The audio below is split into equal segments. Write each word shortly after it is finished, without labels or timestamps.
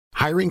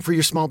Hiring for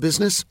your small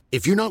business?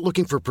 If you're not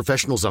looking for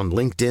professionals on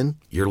LinkedIn,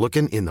 you're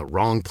looking in the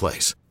wrong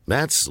place.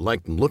 That's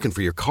like looking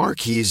for your car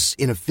keys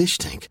in a fish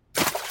tank.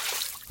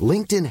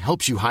 LinkedIn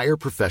helps you hire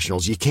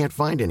professionals you can't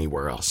find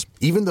anywhere else,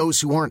 even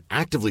those who aren't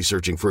actively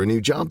searching for a new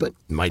job but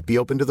might be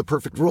open to the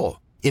perfect role.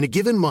 In a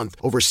given month,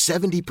 over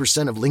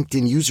 70% of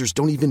LinkedIn users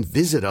don't even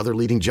visit other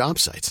leading job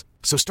sites.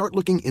 So start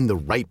looking in the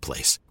right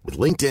place. With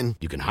LinkedIn,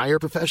 you can hire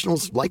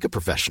professionals like a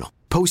professional.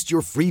 Post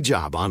your free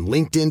job on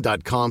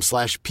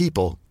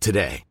linkedin.com/people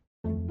today.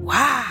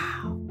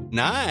 Wow.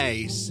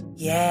 Nice.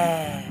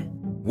 Yeah.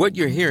 What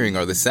you're hearing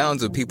are the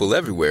sounds of people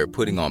everywhere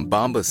putting on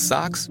Bombas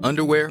socks,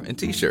 underwear, and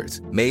T-shirts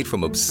made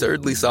from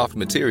absurdly soft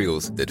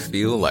materials that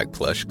feel like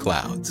plush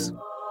clouds.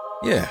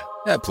 Yeah,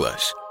 that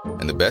plush.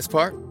 And the best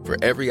part? For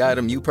every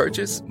item you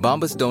purchase,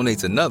 Bombas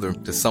donates another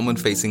to someone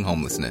facing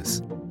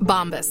homelessness.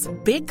 Bombas.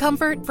 Big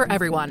comfort for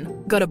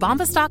everyone. Go to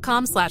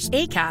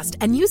bombas.com/ACAST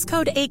and use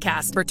code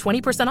ACAST for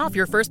 20% off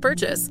your first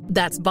purchase.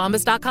 That's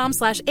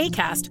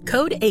bombas.com/ACAST.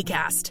 Code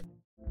ACAST.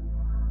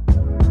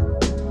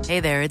 Hey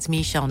there, it's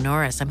Michelle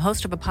Norris. I'm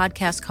host of a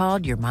podcast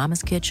called Your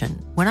Mama's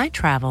Kitchen. When I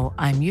travel,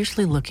 I'm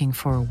usually looking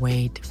for a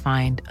way to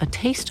find a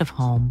taste of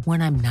home when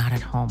I'm not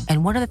at home.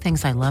 And one of the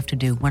things I love to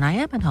do when I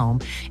am at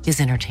home is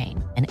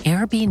entertain. And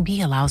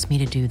Airbnb allows me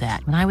to do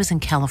that. When I was in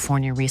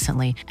California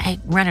recently, I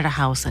rented a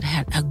house that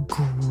had a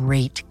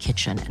great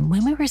kitchen. And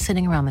when we were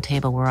sitting around the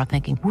table, we were all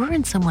thinking, we're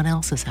in someone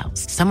else's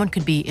house. Someone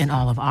could be in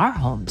all of our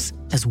homes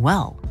as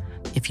well.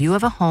 If you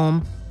have a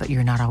home, but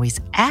you're not always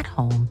at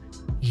home,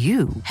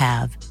 you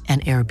have an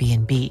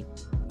Airbnb.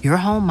 Your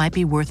home might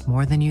be worth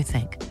more than you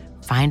think.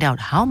 Find out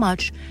how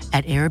much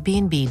at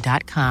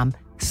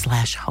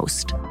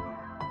airbnb.com/host.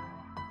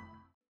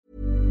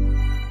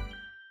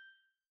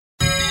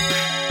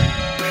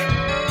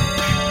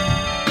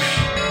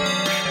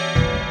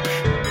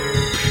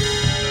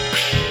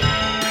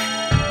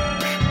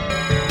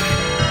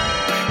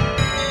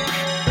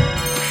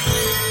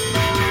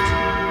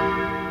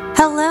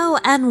 Hello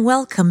and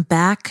welcome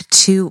back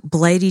to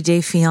Blighty Day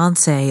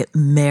Fiancé,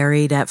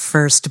 Married at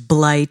First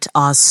Blight,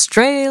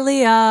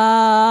 Australia.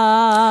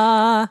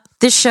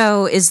 This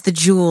show is the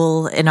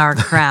jewel in our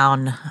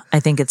crown, I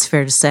think it's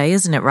fair to say,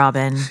 isn't it,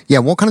 Robin? Yeah,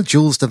 what kind of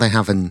jewels do they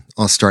have in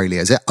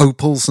Australia? Is it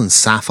opals and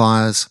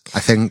sapphires, I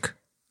think?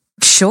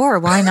 Sure,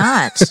 why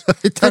not?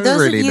 For those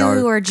really of you know.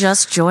 who are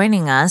just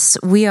joining us,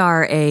 we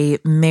are a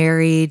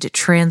married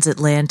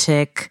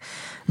transatlantic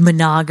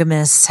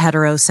monogamous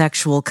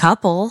heterosexual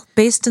couple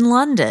based in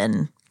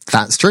London.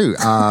 That's true.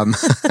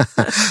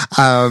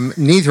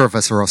 Neither of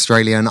us are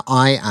Australian.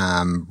 I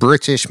am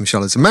British.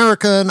 Michelle is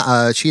American.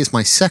 She is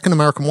my second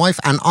American wife,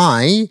 and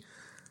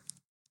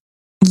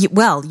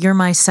Well, you're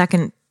my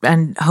second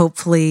and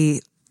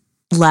hopefully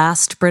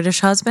last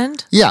British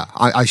husband. Yeah,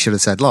 I should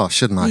have said last,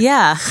 shouldn't I?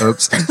 Yeah.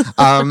 Oops.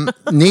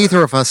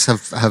 Neither of us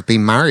have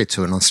been married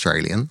to an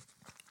Australian.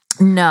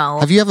 No.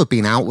 Have you ever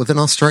been out with an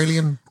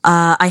Australian?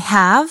 I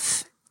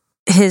have.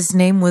 His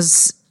name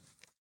was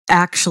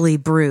actually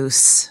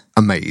Bruce.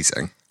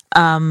 Amazing.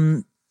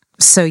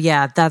 So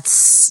yeah,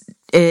 that's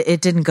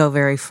it. Didn't go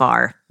very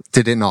far.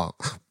 Did it not?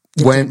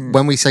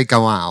 When we say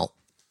go out,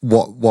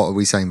 what are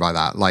we saying by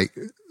that? Like,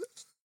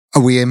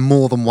 are we in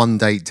more than one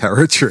date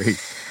territory?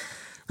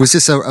 Was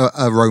this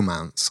a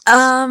romance?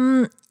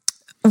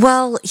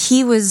 Well,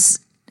 he was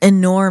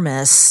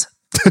enormous,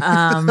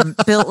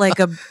 built like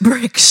a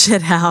brick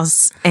shit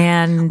house,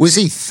 and was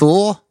he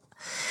Thor?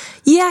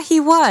 Yeah, he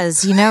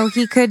was. You know,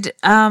 he could.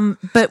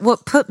 But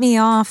what put me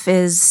off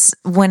is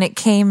when it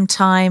came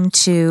time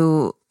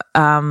to,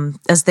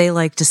 as they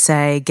like to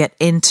say, get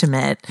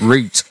intimate.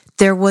 Root.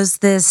 There was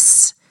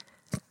this,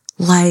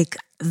 like,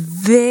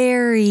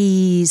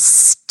 very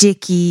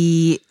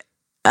sticky,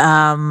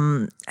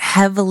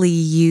 heavily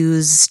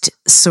used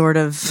sort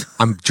of.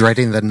 I'm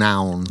dreading the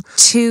noun.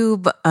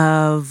 Tube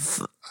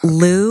of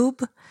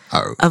lube.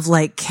 Oh. Of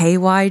like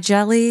KY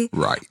jelly.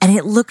 Right. And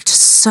it looked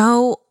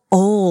so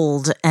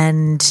old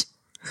and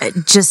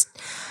just,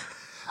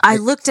 I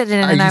looked at it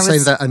and I was... Are you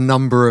saying that a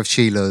number of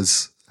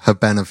Sheilas have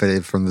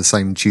benefited from the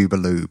same tube of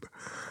lube?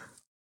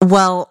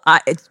 Well,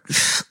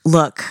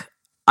 look,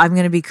 I'm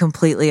going to be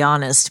completely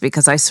honest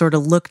because I sort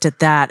of looked at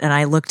that and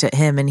I looked at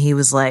him and he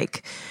was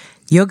like,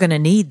 you're going to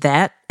need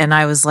that. And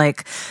I was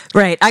like,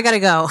 right, I got to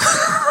go.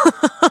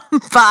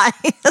 Bye.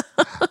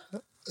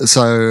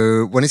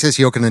 So when he says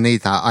you're going to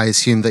need that, I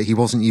assume that he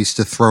wasn't used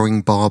to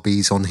throwing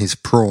Barbies on his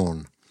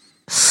prawn.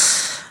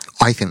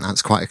 I think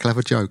that's quite a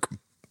clever joke.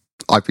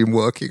 I've been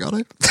working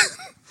on it.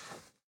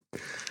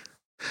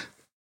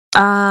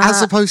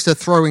 As opposed to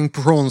throwing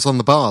prawns on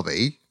the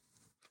Barbie,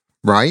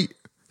 right?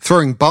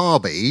 Throwing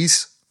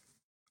Barbies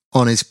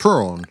on his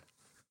prawn.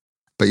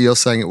 But you're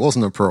saying it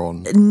wasn't a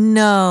prawn.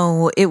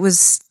 No, it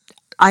was...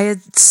 I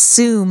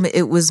assume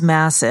it was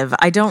massive.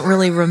 I don't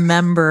really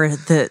remember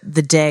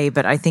the day,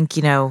 but I think,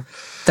 you know,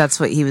 that's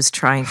what he was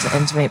trying to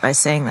intimate by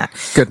saying that.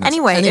 Goodness.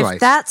 Anyway, if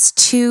that's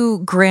too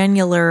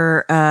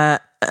granular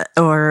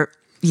or,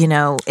 you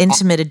know,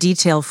 intimate a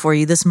detail for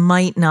you, this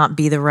might not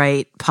be the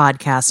right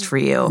podcast for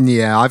you.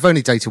 Yeah, I've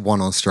only dated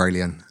one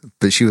Australian,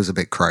 but she was a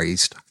bit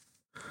crazed.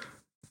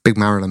 Big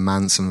Marilyn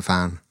Manson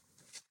fan.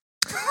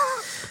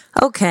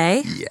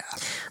 Okay. Yeah.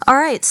 All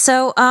right.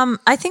 So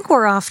I think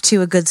we're off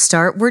to a good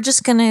start. We're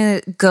just going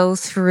to go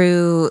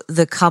through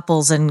the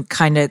couples and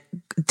kind of,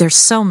 there's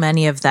so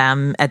many of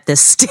them at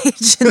this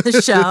stage in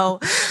the show.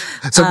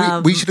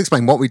 So we should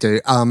explain what we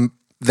do.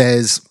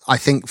 There's, I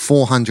think,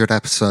 400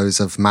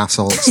 episodes of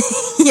Massols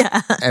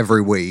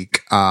every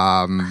week,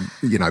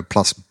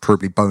 plus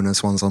probably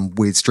bonus ones on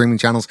weird streaming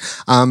channels.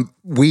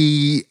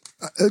 We're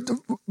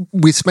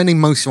spending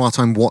most of our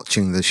time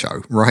watching the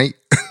show, right?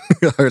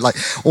 Like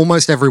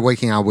almost every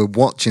waking hour we're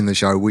watching the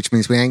show, which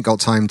means we ain't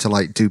got time to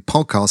like do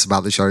podcasts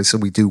about the show, so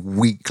we do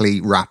weekly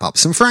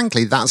wrap-ups. And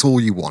frankly, that's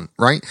all you want,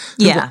 right?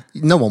 Yeah.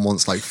 No one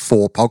wants like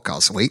 4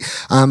 podcasts a week.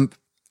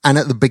 And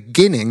at the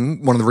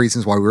beginning, one of the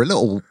reasons why we were a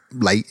little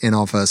late in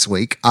our first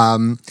week,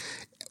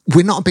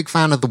 we're not a big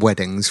fan of the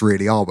weddings,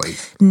 really, are we?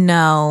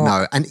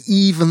 No. And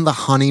even the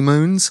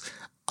honeymoons,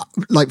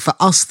 like for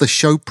us, the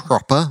show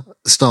proper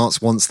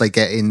starts once they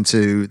get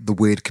into the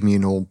weird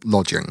communal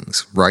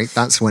lodgings, right?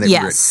 That's when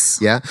it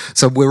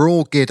So we're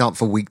all geared up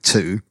for week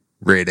 2,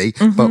 really,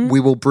 but we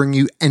will bring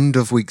you end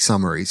of week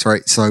summaries,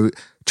 right? So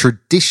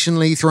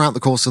traditionally throughout the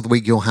course of the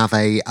week, you'll have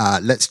a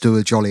let's do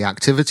a jolly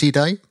activity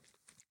day.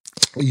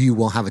 You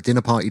will have a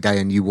dinner party day,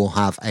 and you will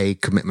have a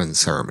commitment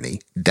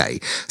ceremony day.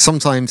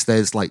 Sometimes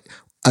there's like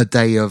a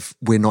day of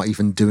we're not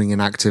even doing an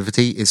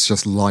activity, it's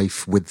just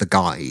life with the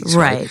guys.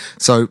 Right.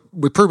 So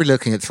we're probably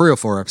looking at 3 or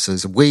 4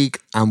 episodes a week,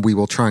 and we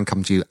will try and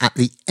come to you at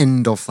the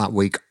end of that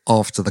week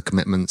after the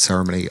commitment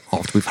ceremony,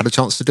 after we've had a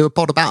chance to do a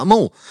pod about them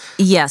all.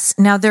 Yes.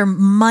 Now, there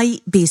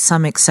might be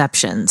some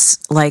exceptions.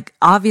 Like,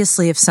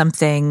 obviously, if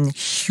something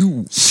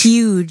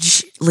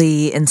hugely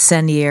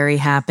incendiary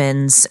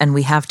happens and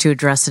we have to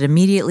address it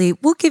immediately,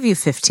 we'll give you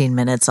 15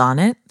 minutes on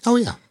it. Oh,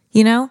 yeah.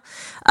 You know,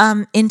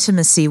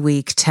 Intimacy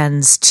Week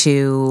tends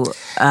to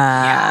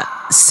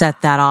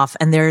set that off.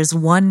 And there is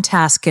one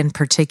task in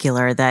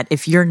particular that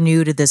if you're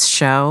new to this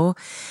show,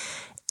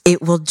 it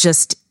will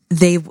just,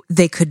 they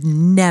could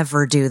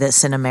never do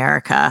this in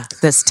America,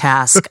 this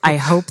task. I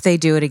hope they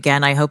do it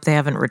again. I hope they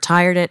haven't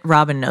retired it.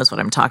 Robin knows what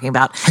I'm talking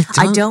about.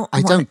 I don't.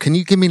 Can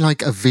you give me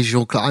like a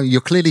visual? You're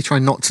clearly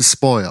trying not to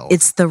spoil.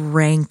 It's the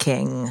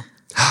ranking.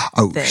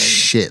 Thing.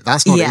 Shit.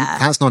 That's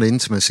not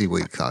Intimacy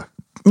Week though.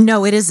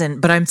 No, it isn't,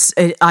 but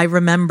I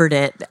remembered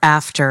it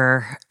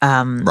after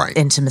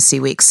Intimacy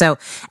Week. So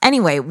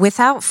anyway,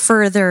 without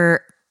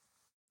further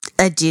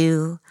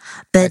ado,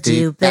 okay.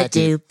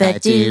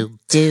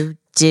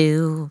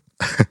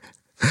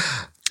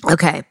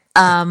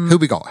 Who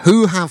we got?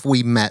 Who have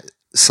we met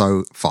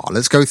so far?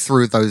 Let's go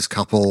through those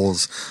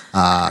couples,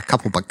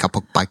 couple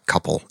by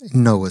couple,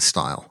 Noah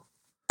style.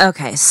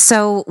 Okay,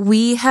 so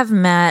we have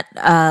met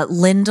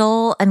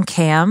Lyndall and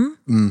Cam.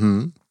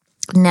 Mm-hmm.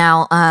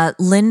 Now,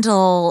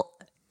 Lyndall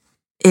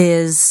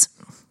is,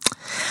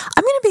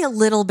 I'm going to be a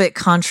little bit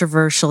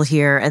controversial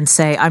here and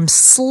say I'm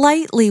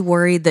slightly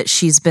worried that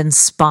she's been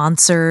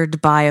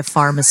sponsored by a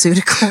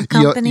pharmaceutical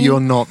company. You're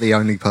not the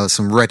only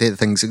person. Reddit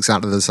thinks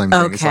exactly the same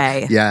thing.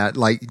 Okay.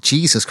 Like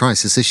Jesus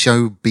Christ, has this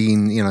show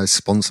been,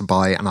 sponsored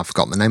by, and I've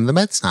forgotten the name of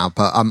the meds now,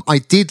 but I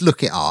did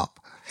look it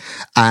up,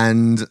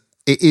 and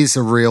it is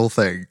a real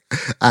thing.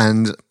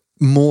 And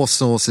more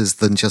sources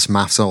than just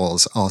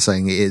Massols are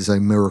saying it is a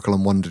miracle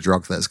and wonder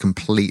drug that has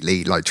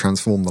completely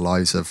transformed the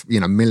lives of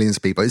millions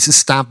of people. It's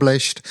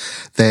established.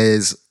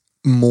 There's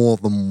more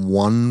than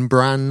one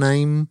brand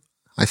name.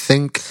 I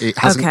think it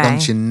hasn't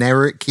gone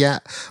generic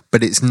yet,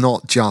 but it's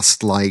not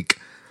just like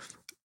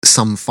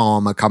some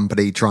pharma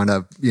company trying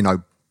to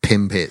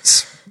pimp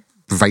its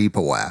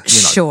vaporware.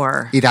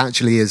 Sure, it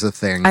actually is a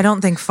thing. I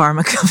don't think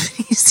pharma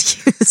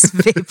companies use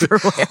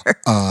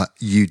vaporware.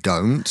 You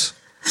don't.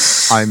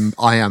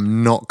 I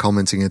am not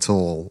commenting at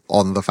all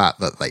on the fact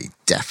that they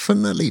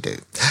definitely do.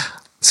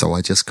 So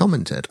I just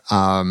commented.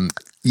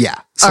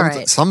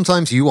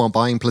 Sometimes you are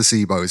buying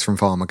placebos from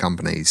pharma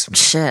companies.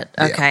 Shit.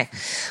 Okay. Yeah.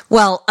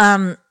 Well,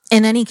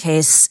 in any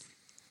case,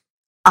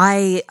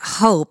 I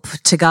hope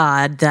to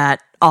God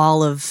that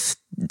all of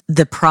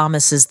the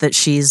promises that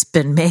she's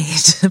been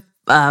made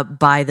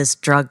by this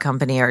drug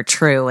company are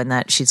true, and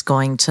that she's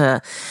going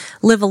to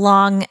live a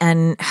long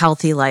and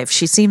healthy life.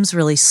 She seems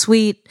really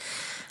sweet.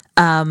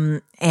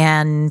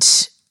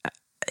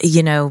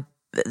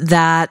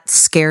 That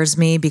scares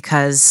me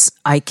because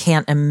I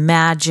can't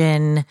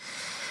imagine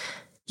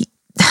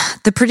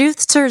the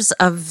producers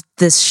of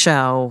this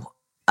show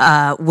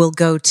will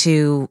go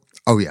to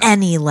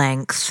any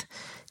length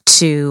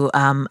to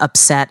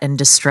upset and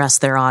distress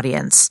their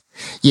audience.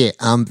 Yeah,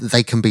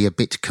 they can be a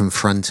bit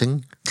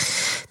confronting.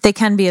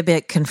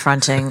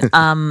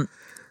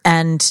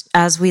 And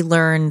as we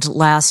learned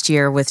last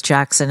year with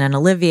Jackson and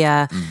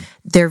Olivia,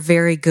 they're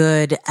very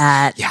good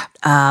at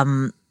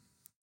a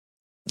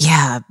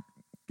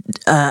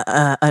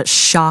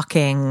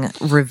shocking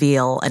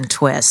reveal and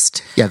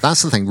twist. Yeah,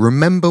 that's the thing.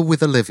 Remember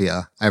with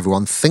Olivia,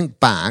 everyone, think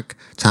back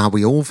to how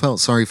we all felt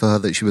sorry for her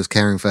that she was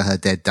caring for her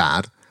dead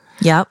dad.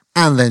 Yep.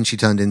 And then she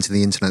turned into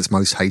the internet's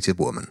most hated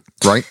woman,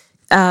 right?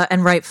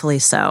 And rightfully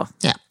so.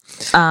 Yeah.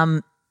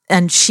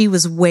 and she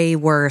was way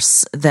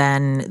worse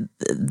than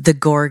the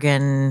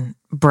Gorgon,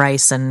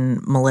 Bryce,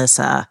 and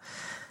Melissa,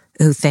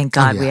 who, thank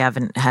God, we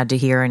haven't had to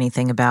hear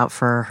anything about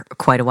for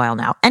quite a while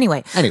now.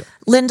 Anyway.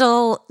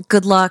 Lyndall,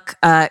 good luck.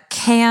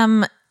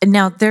 Cam,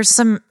 now there's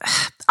some,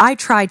 I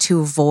try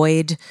to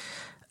avoid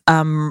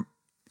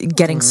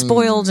getting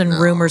spoiled and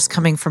rumors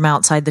coming from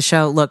outside the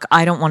show. Look,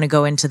 I don't want to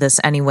go into this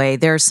anyway.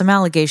 There are some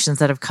allegations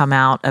that have come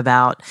out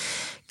about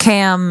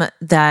Cam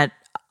that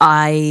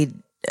I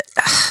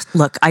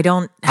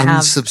don't have...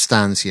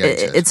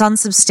 Unsubstantiated. It's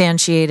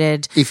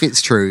unsubstantiated. If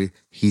it's true,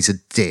 he's a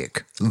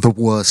dick. The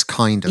worst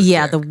kind of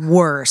dick. The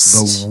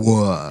worst. The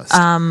worst.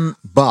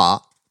 But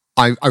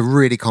I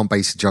really can't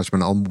base a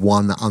judgment on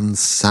one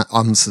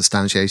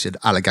unsubstantiated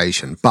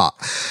allegation. But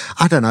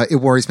I don't know, it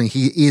worries me.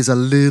 He is a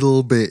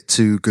little bit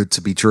too good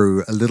to be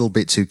true, a little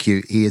bit too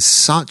cute. He is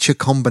such a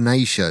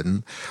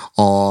combination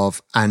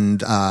of,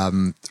 and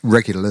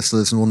regular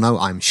listeners will know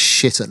I'm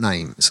shit at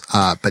names,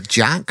 but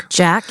Jack,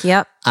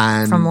 yep,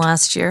 and from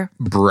last year,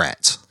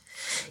 Brett.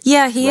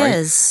 Yeah, he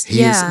is.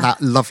 He is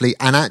that lovely.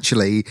 And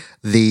actually,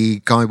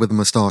 the guy with the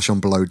moustache on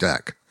Below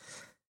Deck,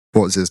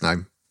 what was his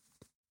name?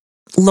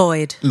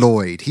 Lloyd.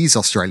 He's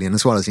Australian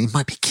as well, as he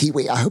might be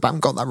Kiwi. I hope I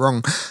haven't got that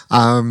wrong.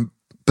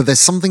 But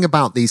there's something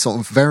about these sort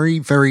of very,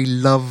 very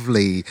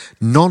lovely,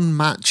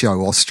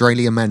 non-macho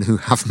Australian men who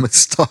have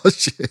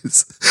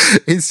moustaches.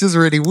 It's just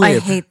really weird. I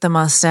hate the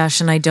mustache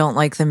and I don't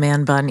like the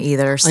man bun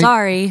either.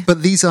 Sorry.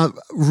 But these are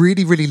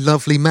really, really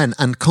lovely men.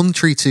 And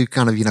contrary to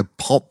kind of,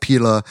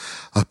 popular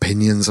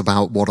opinions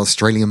about what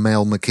Australian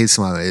male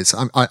machismo is,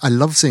 I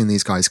love seeing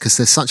these guys because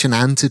they're such an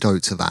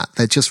antidote to that.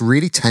 They're just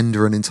really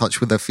tender and in touch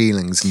with their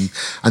feelings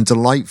and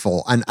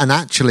delightful. And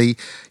actually,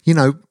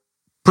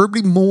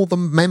 probably more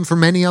than men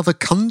from any other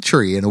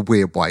country in a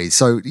weird way.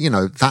 So,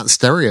 that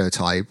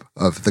stereotype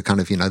of the kind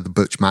of, the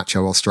butch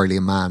macho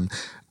Australian man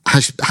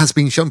has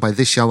been shown by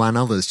this show and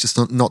others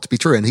just not to be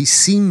true. And he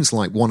seems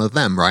like one of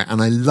them, right?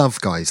 And I love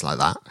guys like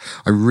that.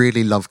 I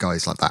really love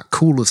guys like that.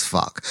 Cool as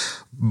fuck.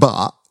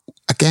 But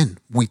again,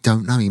 we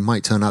don't know. He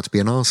might turn out to be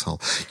an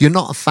asshole. You're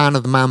not a fan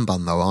of the man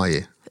bun though, are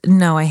you?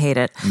 No, I hate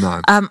it.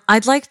 No.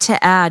 I'd like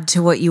to add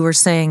to what you were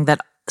saying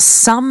that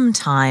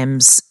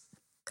sometimes,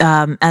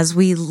 as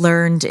we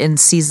learned in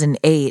season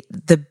 8,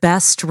 the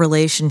best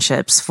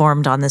relationships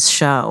formed on this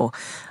show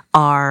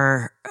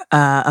are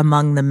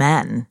among the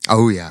men.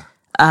 Oh, yeah.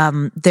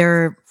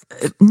 They're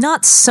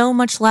not so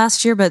much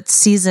last year, but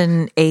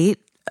season 8.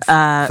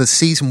 The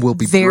season will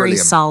be very brilliant.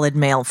 Solid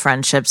male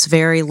friendships,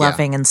 very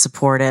loving and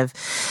supportive.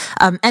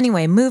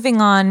 Anyway, moving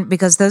on,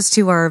 because those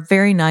two are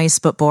very nice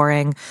but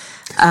boring.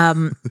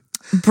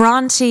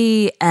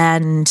 Bronte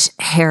and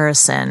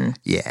Harrison.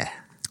 Yeah.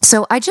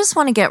 So I just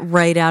want to get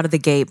right out of the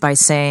gate by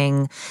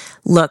saying,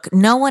 look,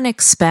 no one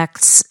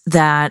expects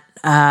that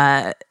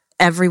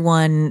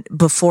everyone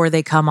before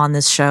they come on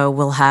this show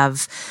will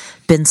have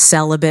been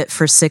celibate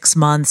for 6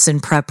 months in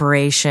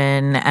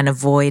preparation and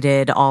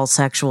avoided all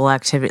sexual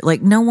activity.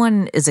 Like, no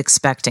one is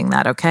expecting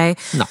that, okay?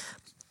 No.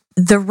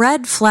 The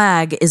red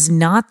flag is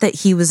not that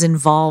he was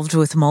involved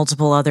with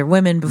multiple other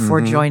women before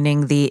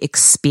joining the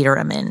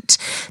experiment.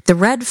 The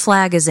red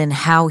flag is in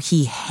how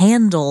he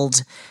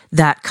handled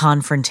that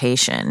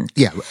confrontation.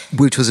 Yeah,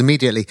 which was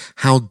immediately,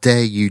 how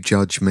dare you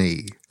judge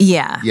me?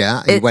 Yeah.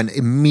 Yeah, he went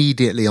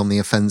immediately on the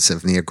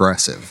offensive and the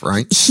aggressive,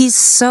 right? He is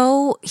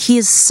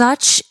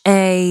such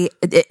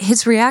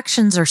his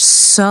reactions are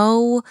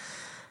so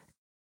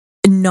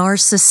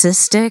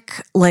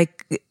narcissistic,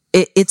 like,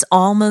 it's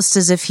almost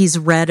as if he's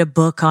read a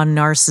book on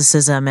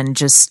narcissism and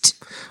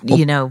just,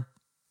 We're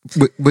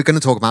going to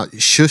talk about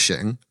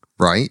shushing,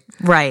 right?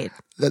 Right.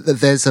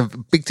 There's a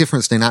big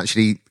difference in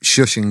actually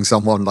shushing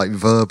someone like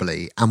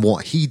verbally and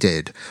what he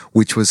did,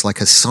 which was like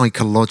a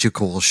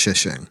psychological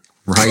shushing,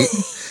 right?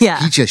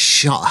 Yeah. He just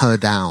shut her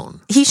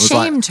down. He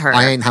shamed her.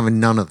 I ain't having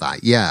none of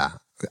that. Yeah.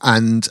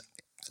 And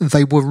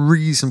they were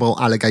reasonable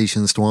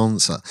allegations to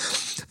answer.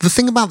 The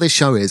thing about this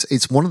show is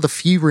it's one of the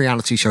few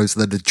reality shows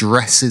that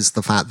addresses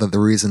the fact that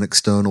there is an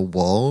external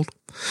world.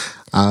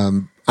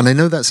 And I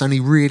know that's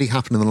only really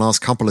happened in the last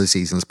couple of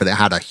seasons, but it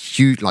had a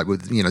huge, like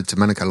with,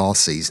 Domenica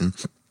last season.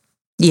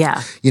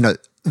 Yeah.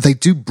 They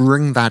do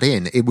bring that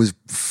in. It was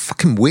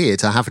fucking weird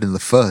to have it in the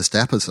first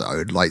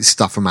episode, like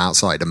stuff from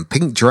outside. And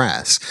Pink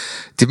Dress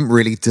didn't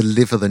really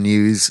deliver the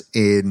news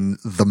in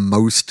the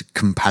most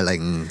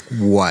compelling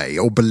way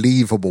or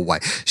believable way.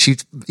 She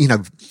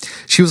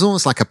was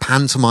almost like a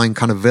pantomime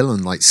kind of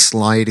villain, like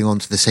sliding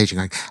onto the stage and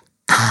going,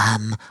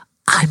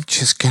 I'm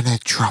just gonna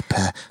drop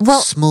a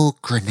small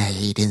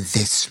grenade in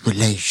this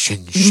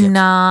relationship.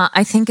 Nah,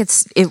 I think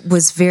it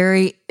was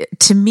very,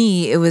 to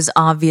me, it was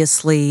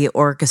obviously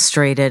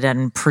orchestrated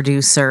and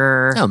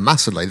producer. Yeah,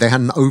 massively. They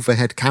had an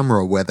overhead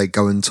camera where they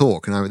go and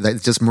talk. They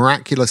just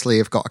miraculously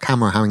have got a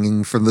camera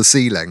hanging from the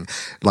ceiling,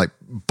 like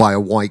by a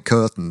white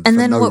curtain. And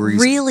then what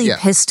really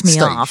pissed me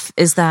off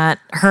is that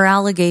her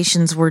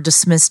allegations were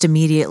dismissed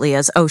immediately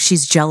as, oh,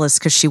 she's jealous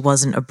because she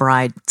wasn't a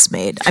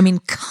bridesmaid. I mean,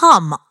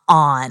 come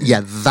on.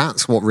 Yeah,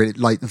 that's what really,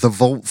 like, the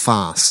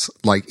volte-face,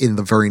 like, in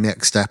the very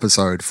next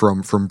episode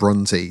from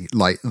Bronte,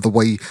 like, the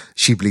way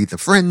she believed the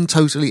friend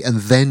totally,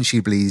 and then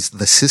she believes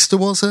the sister,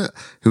 was it?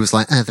 Who was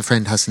like, the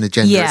friend has an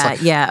agenda.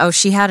 Yeah. Oh,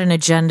 she had an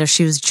agenda.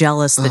 She was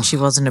jealous that she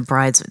wasn't a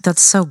bridesmaid.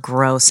 That's so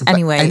gross.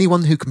 Anyway. But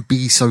anyone who can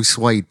be so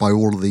swayed by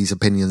all of these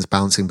opinions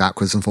bouncing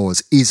backwards and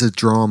forwards is a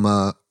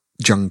drama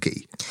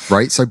junkie,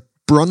 right? So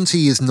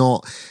Bronte is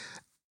not,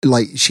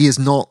 like, she is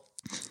not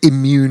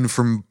immune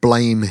from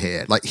blame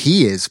here. Like,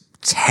 he is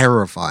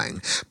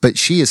terrifying, but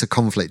she is a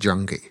conflict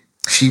junkie.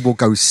 She will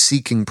go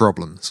seeking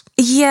problems.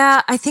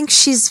 Yeah, I think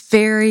she's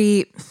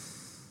very...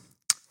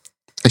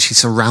 And she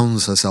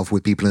surrounds herself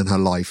with people in her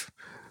life.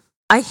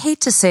 I hate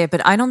to say it,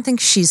 but I don't think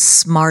she's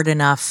smart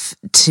enough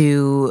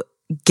to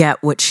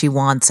get what she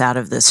wants out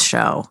of this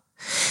show.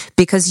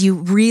 Because you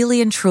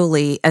really and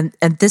truly, and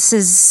this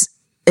is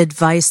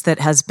advice that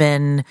has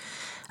been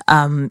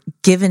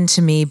given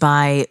to me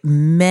by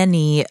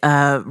many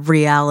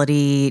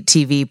reality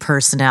TV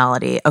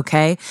personality,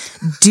 okay?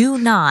 Do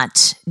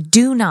not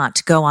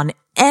go on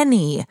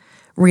any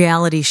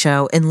reality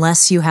show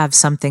unless you have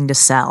something to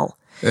sell.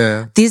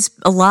 Yeah.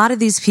 A lot of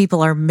these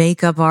people are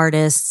makeup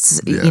artists,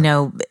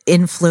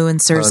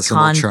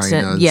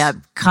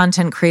 influencers,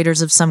 content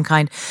creators of some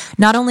kind.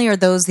 Not only are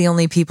those the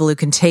only people who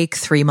can take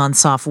 3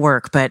 months off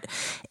work, but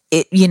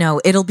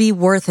it'll be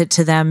worth it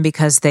to them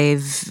because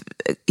they've,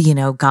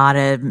 got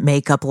a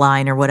makeup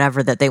line or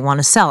whatever that they want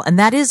to sell. And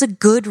that is a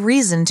good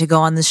reason to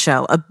go on the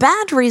show. A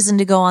bad reason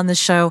to go on the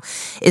show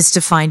is to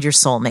find your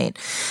soulmate.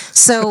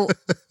 So,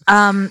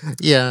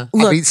 yeah.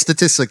 Look, I mean,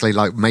 statistically,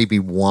 like, maybe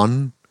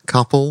one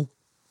couple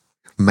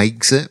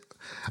makes it,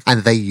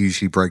 and they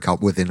usually break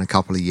up within a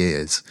couple of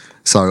years.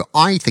 So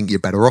I think you're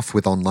better off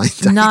with online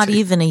dating. Not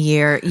even a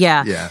year.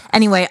 Yeah.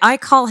 Anyway, I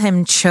call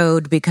him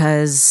Chode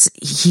because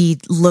he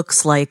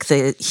looks like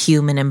the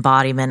human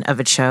embodiment of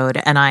a chode,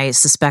 and I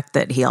suspect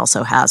that he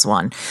also has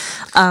one.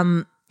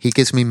 He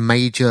gives me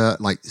major,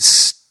 like,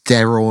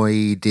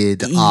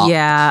 steroided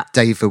up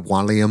David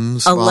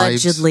Walliams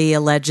vibes.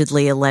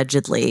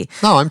 Allegedly.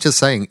 No, I'm just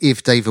saying,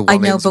 if David Walliams, I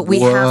know, but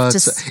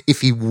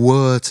if he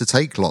were to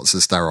take lots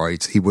of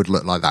steroids, he would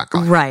look like that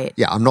guy. Right.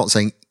 Yeah, I'm not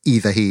saying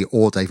either he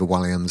or David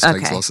Walliams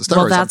takes lots of steroids.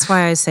 Well, that's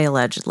why I say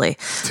allegedly.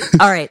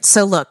 All right,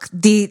 so look,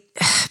 there's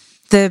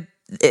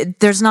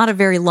not a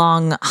very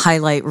long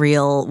highlight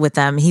reel with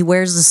them. He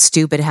wears a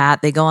stupid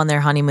hat. They go on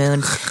their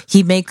honeymoon.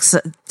 He makes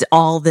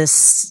all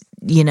this,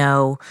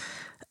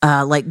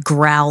 like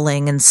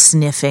growling and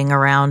sniffing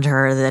around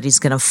her that he's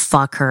going to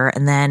fuck her.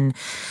 And then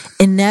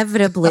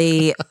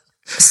inevitably,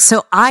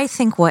 so I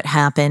think what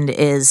happened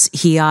is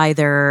he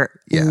either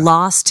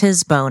lost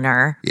his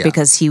boner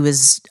because he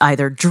was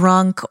either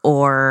drunk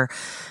or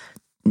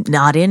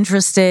not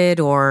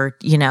interested or,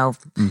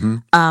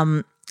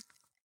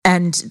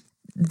 and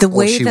the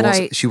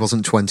way she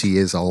wasn't 20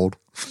 years old.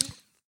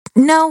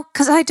 No,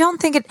 because I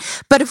don't think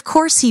it, but of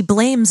course he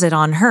blames it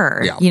on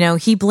her. Yeah.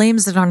 He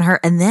blames it on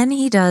her. And then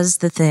he does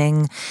the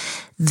thing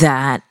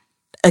that,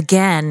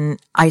 again,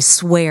 I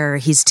swear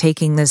he's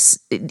taking this,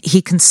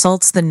 he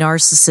consults the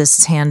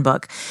narcissist's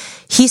handbook.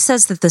 He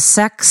says that the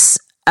sex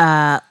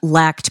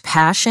lacked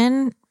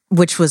passion,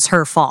 which was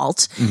her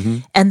fault,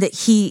 and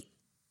that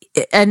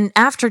and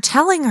after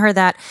telling her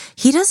that,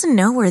 he doesn't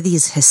know where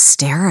these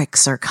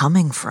hysterics are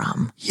coming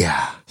from.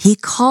 Yeah. He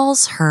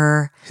calls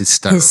her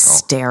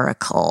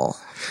hysterical.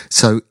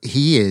 So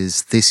he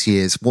is this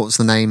year's, what's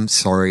the name?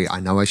 Sorry, I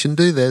know I shouldn't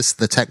do this.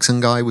 The Texan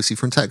guy, was he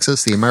from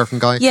Texas? The American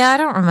guy? Yeah, I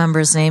don't remember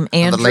his name.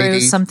 Andrew,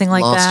 something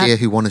like that. Last year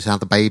who wanted to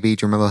have the baby.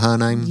 Do you remember her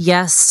name?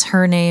 Yes,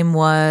 her name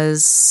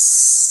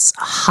was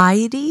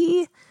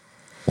Heidi.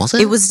 Was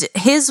it?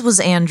 His was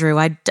Andrew.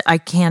 I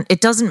can't,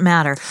 it doesn't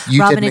matter.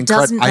 Robin, it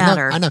doesn't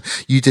matter. I know.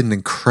 You did an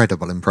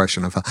incredible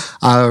impression of her.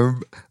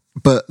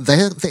 But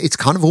it's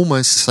kind of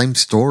almost the same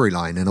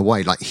storyline in a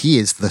way. Like, he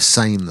is the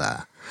same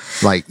there.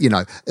 Like,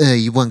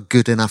 you weren't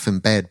good enough in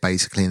bed,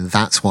 basically, and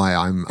that's why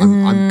I'm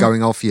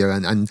going off you.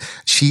 And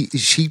she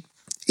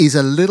is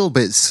a little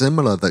bit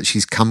similar, that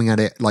she's coming at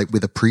it like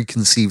with a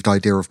preconceived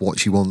idea of what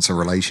she wants a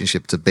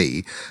relationship to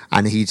be,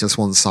 and he just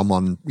wants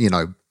someone,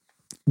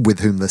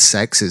 with whom the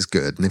sex is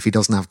good, and if he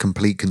doesn't have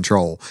complete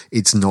control,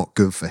 it's not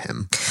good for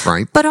him,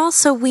 right? But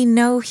also, we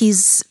know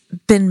he's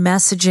been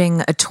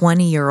messaging a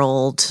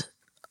 20-year-old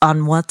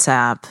on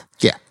WhatsApp.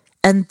 Yeah.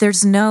 And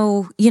there's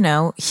no,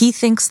 he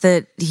thinks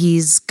that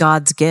he's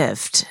God's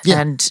gift.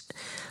 Yeah. And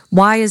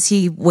why is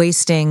he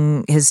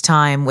wasting his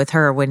time with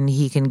her when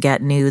he can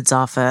get nudes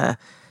off a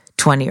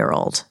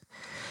 20-year-old?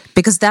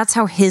 Because that's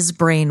how his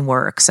brain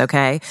works,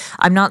 okay?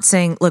 I'm not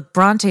saying, look,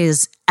 Bronte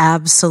is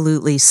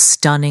absolutely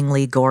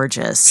stunningly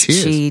gorgeous.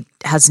 She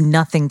has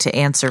nothing to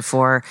answer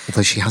for.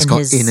 Although she has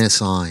got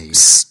innocent eyes.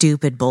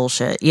 Stupid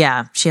bullshit.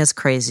 Yeah, she has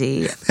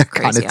crazy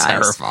kind of eyes.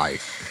 Terrifying.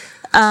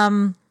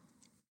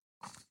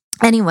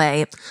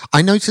 Anyway.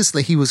 I noticed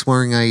that he was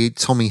wearing a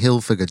Tommy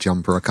Hilfiger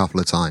jumper a couple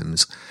of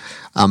times,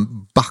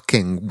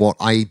 bucking what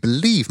I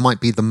believe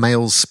might be the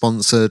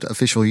male-sponsored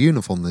official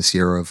uniform this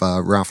year of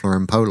Ralph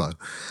Lauren Polo.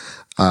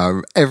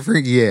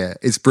 Every year,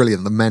 it's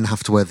brilliant. The men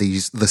have to wear the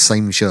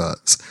same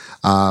shirts,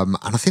 and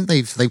I think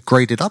they've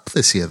graded up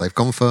this year. They've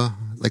gone for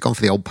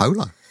the old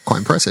polo. Quite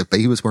impressive. But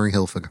he was wearing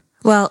Hilfiger.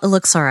 Well, it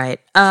looks all right.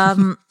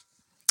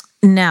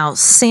 Now,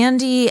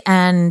 Sandy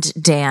and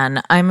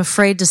Dan, I'm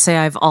afraid to say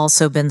I've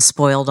also been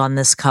spoiled on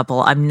this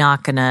couple. I'm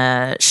not going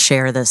to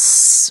share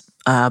this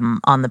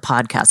on the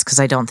podcast because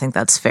I don't think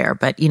that's fair.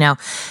 But,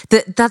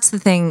 that's the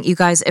thing, you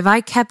guys. If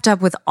I kept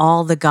up with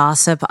all the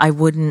gossip, I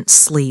wouldn't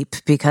sleep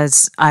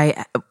because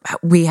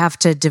we have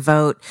to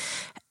devote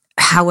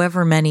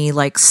however many,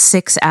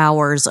 6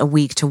 hours a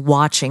week to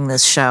watching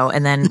this show.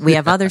 And then we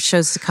have other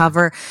shows to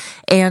cover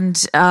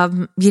and,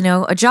 a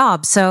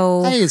job.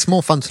 So hey, it's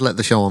more fun to let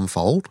the show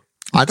unfold.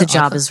 The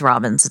job is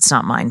Robin's. It's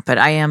not mine, but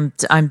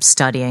I'm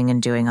studying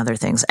and doing other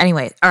things.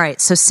 Anyway. All right.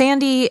 So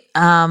Sandy,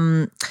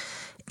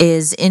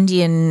 is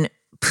Indian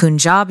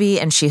Punjabi,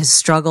 and she has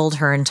struggled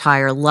her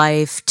entire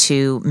life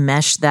to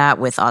mesh that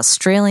with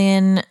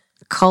Australian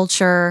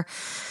culture.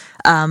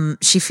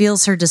 She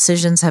feels her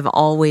decisions have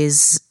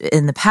always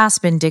in the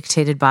past been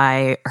dictated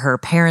by her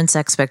parents'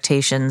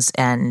 expectations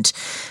and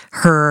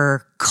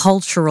her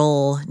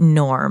cultural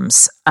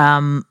norms.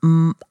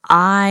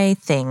 I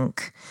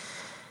think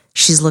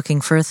she's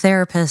looking for a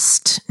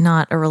therapist,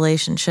 not a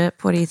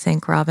relationship. What do you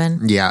think,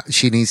 Robin? Yeah,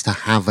 she needs to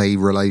have a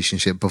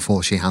relationship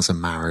before she has a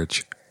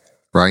marriage.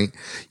 Right?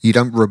 You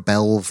don't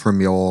rebel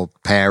from your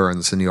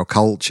parents and your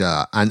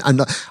culture. And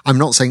I'm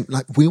not saying,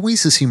 we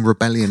always assume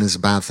rebellion is a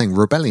bad thing.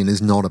 Rebellion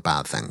is not a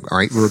bad thing,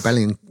 right?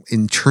 Rebellion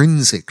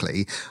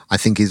intrinsically, I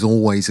think, is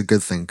always a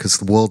good thing because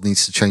the world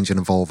needs to change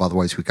and evolve.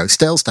 Otherwise we go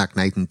stale,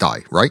 stagnate and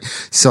die, right?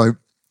 So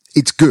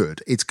it's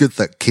good. It's good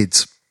that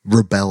kids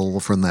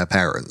rebel from their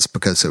parents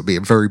because it would be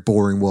a very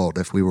boring world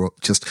if we were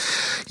just,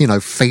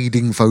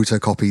 fading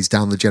photocopies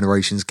down the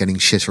generations, getting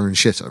shitter and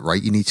shitter,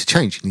 right? You need to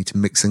change. You need to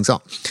mix things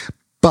up.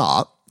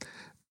 But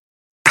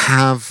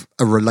have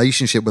a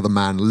relationship with a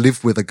man,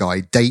 live with a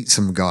guy, date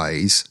some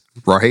guys,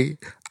 right?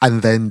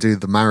 And then do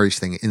the marriage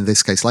thing in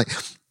this case.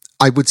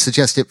 I would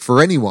suggest it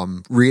for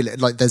anyone, really.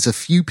 There's a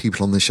few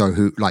people on the show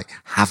who,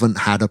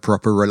 haven't had a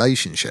proper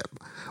relationship.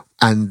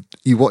 And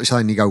you watch that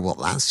and you go, well,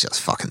 that's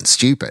just fucking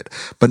stupid.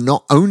 But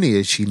not only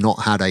has she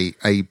not had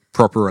a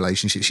proper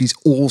relationship, she's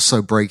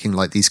also breaking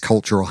these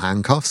cultural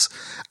handcuffs.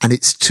 And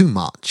it's too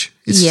much.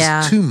 It's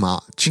just too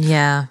much.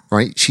 Yeah.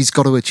 Right? She's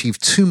got to achieve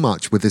too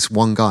much with this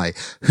one guy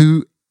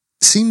who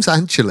seems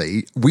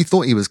actually, we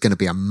thought he was going to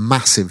be a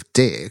massive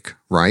dick,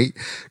 right?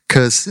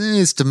 Because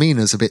his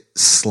demeanor's a bit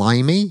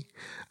slimy.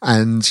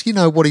 And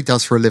what he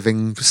does for a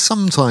living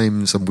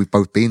sometimes, and we've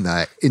both been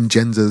there,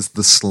 engenders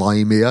the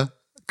slimier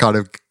kind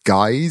of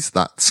guys,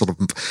 that sort of,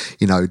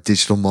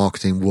 digital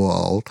marketing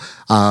world.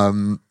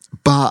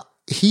 But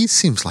he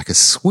seems like a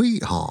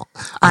sweetheart.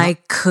 I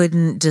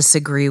couldn't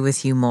disagree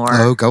with you more.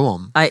 Oh, go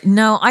on.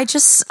 I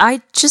just,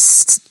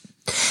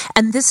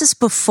 and this is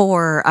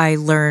before I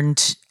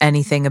learned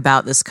anything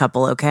about this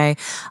couple, okay?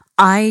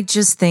 I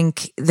just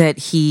think that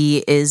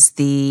he is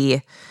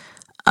the,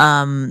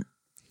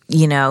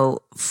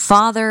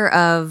 father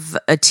of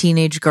a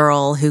teenage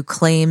girl who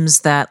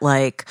claims that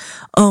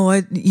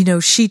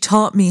she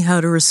taught me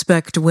how to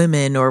respect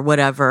women or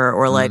whatever,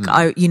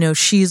 or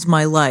she's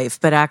my life.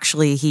 But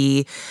actually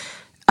he,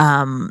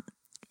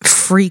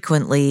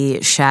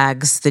 frequently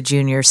shags the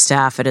junior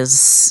staff at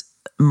his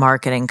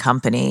marketing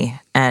company.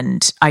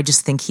 And I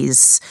just think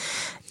he's,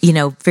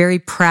 very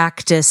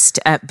practiced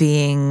at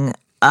being,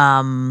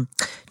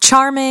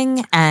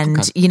 charming and,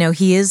 okay.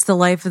 He is the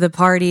life of the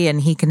party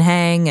and he can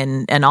hang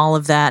and all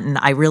of that. And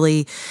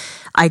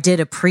I did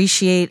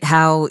appreciate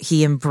how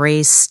he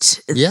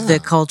embraced the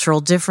cultural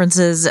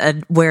differences.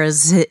 And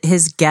whereas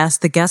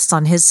the guests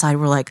on his side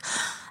were like,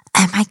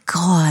 oh my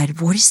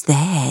God, what is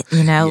that?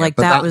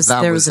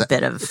 There was a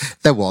bit of...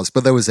 There was,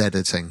 but there was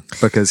editing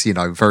because,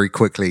 very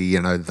quickly,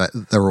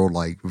 that they're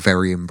all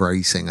very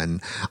embracing.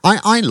 And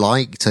I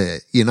liked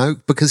it,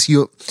 because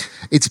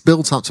it's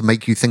built up to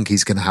make you think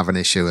he's going to have an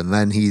issue. And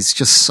then he's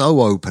just so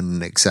open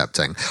and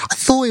accepting. I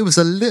thought it was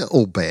a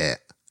little bit,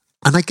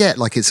 and I get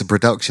it's a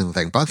production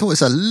thing, but I thought it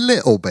was a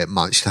little bit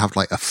much to have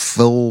a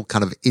full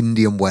kind of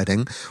Indian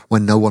wedding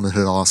when no one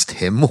had asked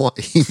him what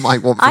he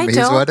might want from his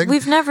wedding.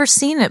 We've never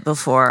seen it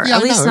before,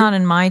 at least not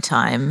in my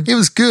time. It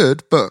was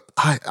good, but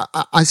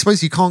I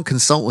suppose you can't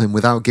consult him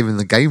without giving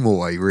the game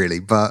away, really.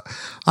 But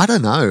I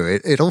don't know.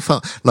 It all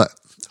felt... Look,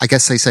 I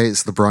guess they say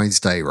it's the bride's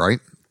day, right?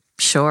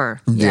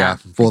 Sure. Yeah.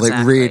 Well,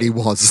 exactly. It really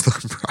was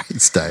the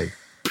bride's day.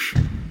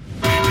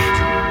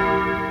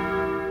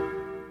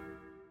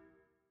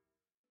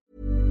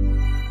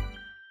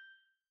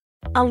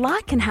 A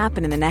lot can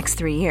happen in the next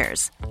 3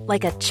 years.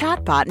 Like a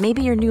chatbot may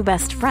be your new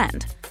best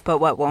friend. But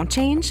what won't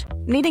change?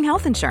 Needing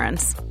health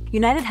insurance.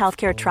 United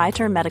Healthcare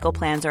Tri-Term Medical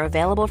Plans are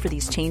available for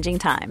these changing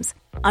times.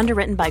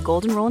 Underwritten by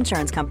Golden Rule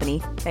Insurance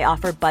Company, they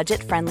offer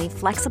budget-friendly,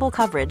 flexible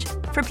coverage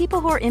For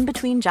people who are in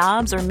between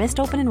jobs or missed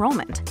open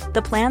enrollment,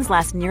 the plans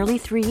last nearly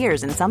 3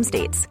 years in some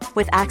states,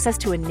 with access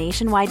to a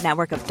nationwide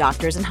network of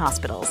doctors and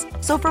hospitals.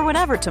 So for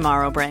whatever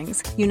tomorrow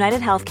brings,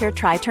 United Healthcare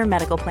Tri-Term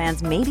Medical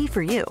Plans may be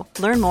for you.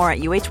 Learn more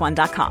at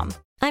uh1.com.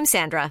 I'm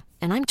Sandra,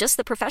 and I'm just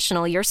the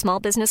professional your small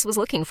business was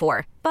looking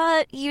for.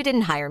 But you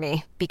didn't hire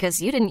me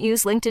because you didn't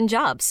use LinkedIn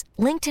Jobs.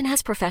 LinkedIn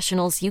has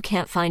professionals you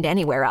can't find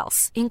anywhere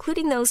else,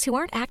 including those who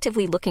aren't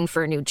actively looking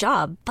for a new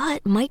job,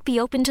 but might be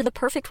open to the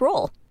perfect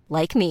role,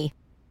 like me.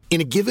 In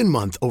a given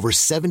month, over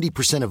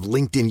 70% of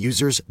LinkedIn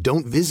users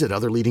don't visit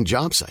other leading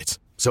job sites.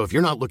 So if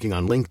you're not looking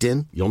on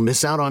LinkedIn, you'll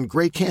miss out on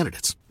great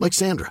candidates like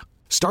Sandra.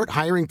 Start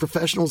hiring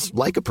professionals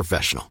like a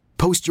professional.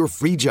 Post your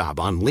free job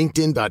on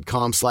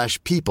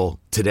linkedin.com/people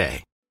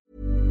today.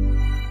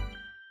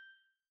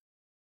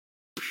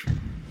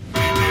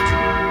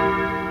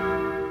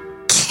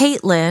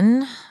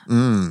 Caitlin,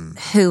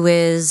 who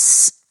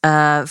is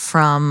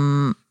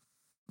from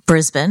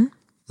Brisbane,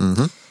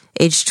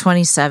 age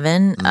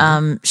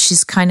 27.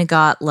 She's kind of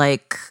got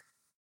like,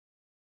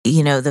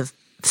 you know, the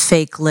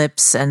fake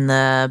lips and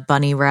the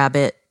bunny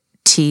rabbit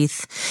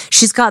teeth.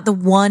 She's got the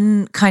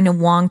one kind of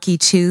wonky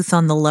tooth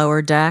on the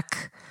lower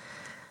deck.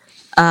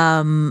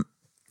 Not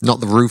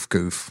the roof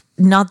goof.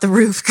 Not the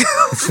roof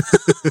goof.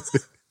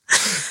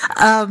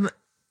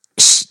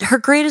 Her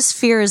greatest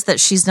fear is that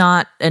she's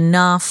not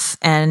enough,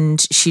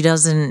 and she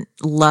doesn't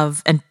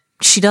love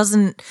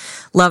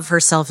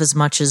herself as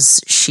much as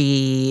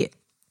she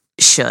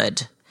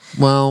should.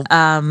 Well,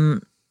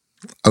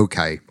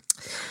 okay.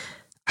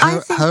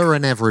 Her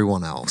and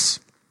everyone else.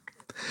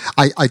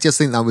 I just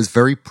think that was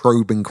very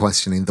probing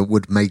questioning that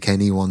would make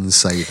anyone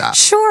say that.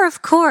 Sure,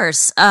 of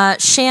course. Male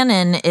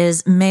Shannon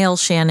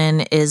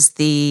is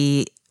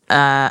the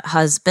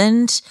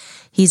husband.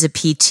 He's a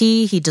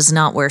PT. He does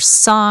not wear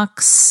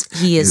socks.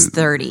 He is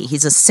 30.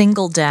 He's a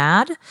single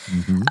dad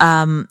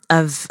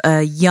of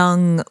a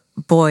young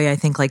boy, I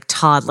think like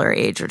toddler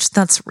age, which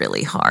that's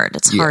really hard.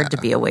 It's hard to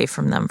be away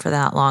from them for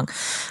that long.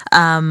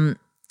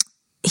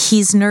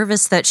 He's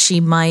nervous that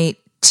she might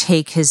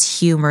take his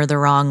humor the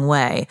wrong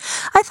way.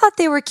 I thought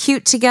they were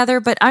cute together,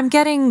 but I'm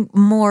getting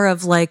more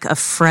of like a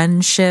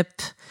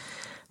friendship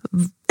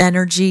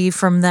energy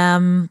from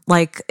them.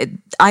 Like,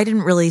 I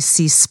didn't really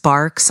see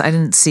sparks. I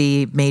didn't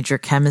see major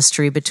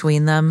chemistry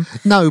between them.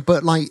 No,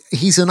 but like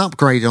he's an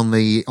upgrade on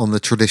the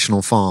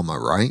traditional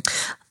farmer, right?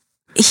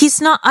 He's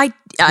not. I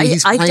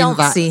don't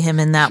see him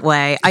in that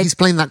way. He's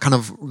playing that kind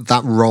of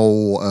that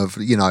role of,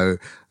 you know,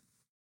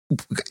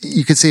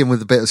 you can see him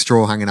with a bit of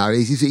straw hanging out.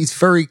 He's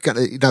very,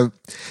 you know,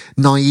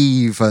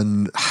 naive,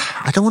 and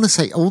I don't want to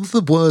say all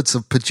the words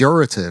are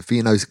pejorative,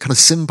 you know, kind of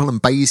simple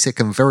and basic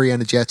and very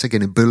energetic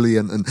and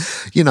ebullient, and,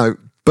 you know,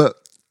 but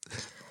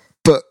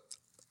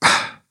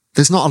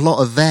there's not a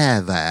lot of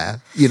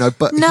there, you know,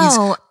 but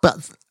no,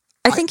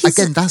 I think he's,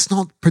 again, that's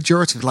not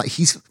pejorative. Like,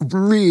 he's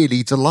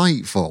really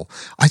delightful.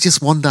 I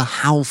just wonder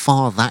how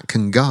far that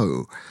can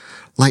go.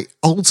 Like,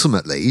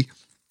 ultimately,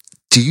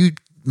 do you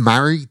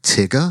marry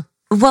Tigger?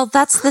 Well,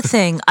 that's the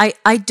thing.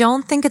 I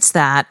don't think it's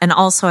that. And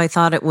also, I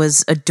thought it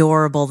was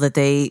adorable that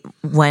they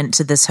went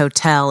to this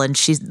hotel and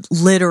she's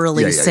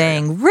literally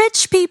saying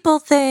rich people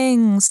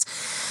things.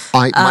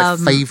 My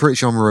favorite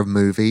genre of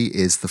movie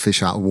is the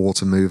fish out of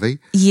water movie.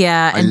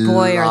 Yeah, and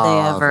boy, are they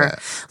ever. It.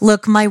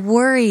 Look, my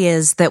worry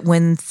is that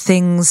when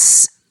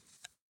things...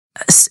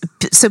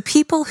 So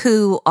people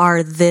who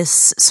are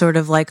this sort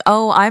of like,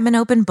 oh, I'm an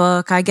open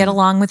book, I get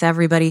along with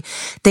everybody,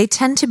 they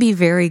tend to be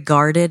very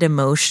guarded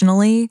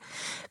emotionally.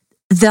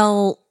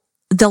 They'll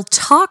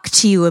talk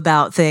to you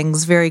about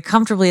things very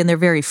comfortably and they're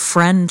very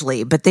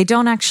friendly, but they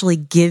don't actually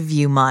give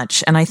you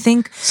much. And I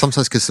think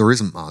sometimes because there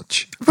isn't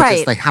much,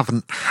 right? They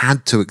haven't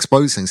had to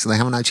expose things, so they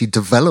haven't actually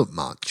developed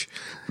much.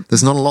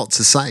 There's not a lot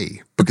to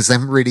say because they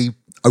haven't really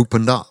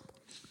opened up.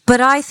 But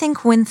I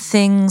think when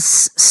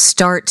things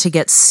start to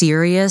get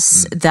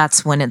serious,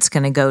 that's when it's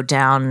going to go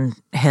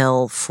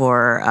downhill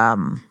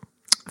for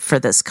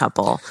this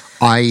couple.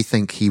 I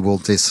think he will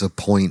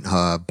disappoint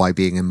her by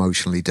being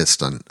emotionally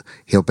distant.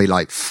 He'll be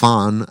like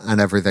fun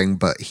and everything,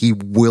 but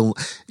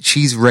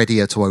she's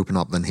readier to open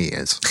up than he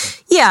is.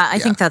 Yeah, I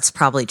think that's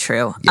probably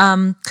true.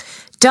 Yeah.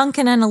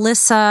 Duncan and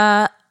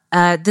Alyssa,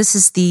 this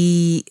is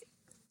the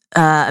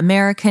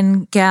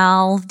American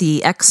gal,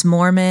 the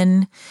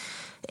ex-Mormon,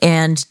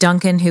 and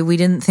Duncan, who we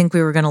didn't think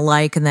we were going to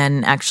like, and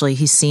then actually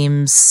he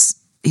seems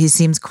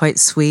quite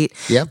sweet.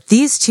 Yep.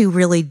 These two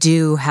really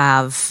do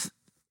have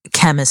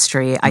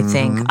chemistry, I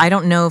think. I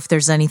don't know if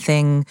there's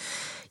anything,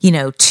 you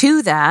know,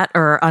 to that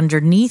or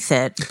underneath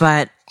it,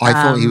 but I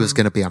thought he was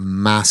going to be a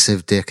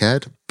massive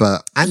dickhead,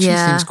 but actually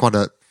seems quite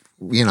a,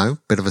 you know,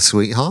 bit of a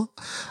sweetheart.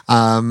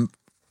 I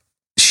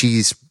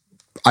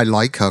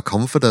like her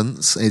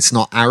confidence. It's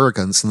not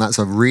arrogance, and that's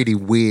a really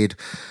weird,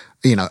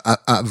 you know,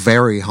 a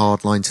very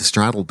hard line to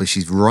straddle, but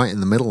she's right in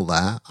the middle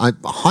there.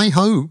 High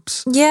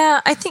hopes.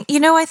 Yeah, I think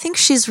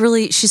she's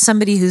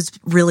somebody who's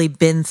really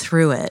been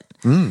through it.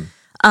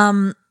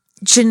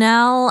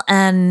 Janelle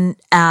and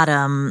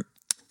Adam,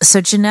 So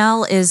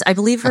Janelle is, I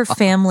believe her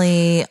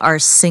family are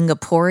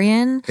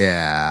Singaporean.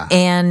 Yeah.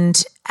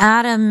 And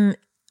Adam,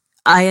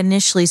 I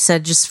initially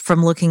said, just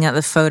from looking at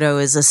the photo,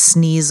 is a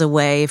sneeze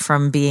away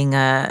from being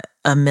a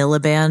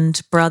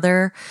Miliband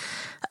brother.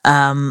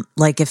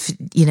 Like if,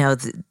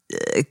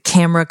 the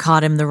camera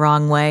caught him the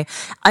wrong way.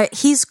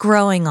 He's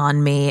growing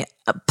on me,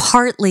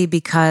 partly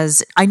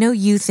because I know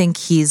you think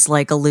he's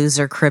like a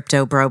loser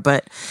crypto bro,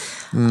 but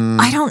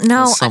I don't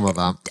know. Some of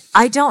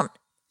that.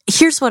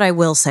 Here's what I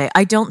will say.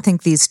 I don't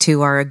think these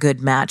two are a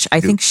good match.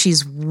 I think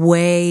she's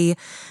way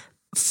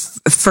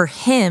for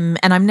him,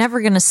 and I'm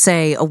never going to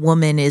say a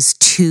woman is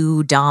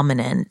too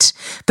dominant,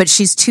 but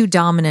she's too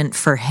dominant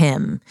for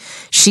him.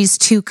 She's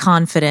too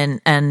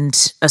confident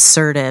and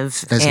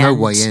assertive. There's no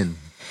way in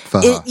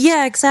for her.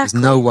 Yeah, exactly.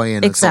 There's no way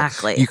in.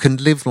 Exactly. You can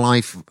live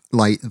life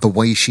like the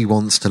way she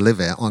wants to live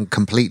it,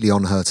 completely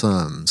on her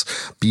terms,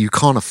 but you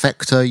can't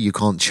affect her. You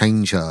can't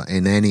change her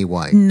in any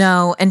way.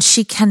 No, and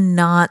she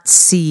cannot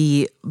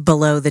see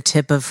beyond the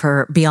tip of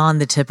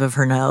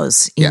her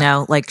nose. You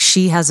know, like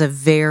she has a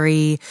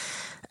very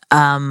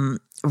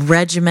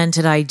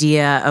regimented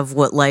idea of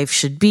what life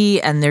should be,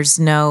 and there's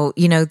no,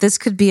 this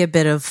could be a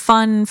bit of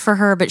fun for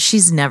her, but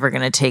she's never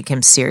going to take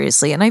him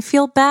seriously, and I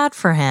feel bad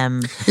for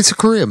him. It's a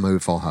career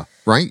move for her,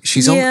 right?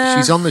 She's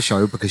on the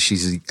show because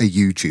she's a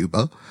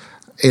YouTuber.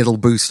 It'll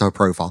boost her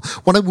profile.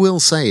 What I will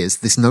say is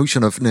this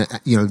notion of,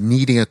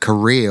 needing a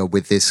career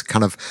with this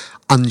kind of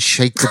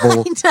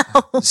unshakable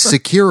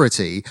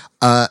security.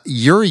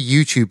 You're a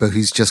YouTuber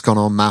who's just gone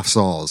on Maths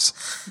Oz.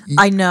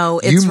 I know,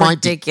 it's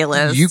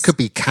ridiculous. You could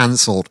be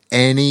cancelled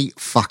any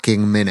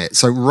fucking minute.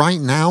 So right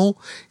now,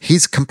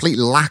 his complete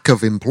lack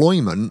of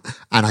employment,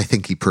 and I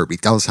think he probably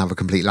does have a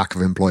complete lack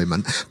of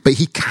employment, but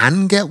he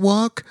can get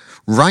work.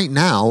 Right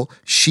now,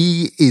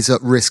 she is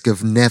at risk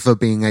of never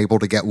being able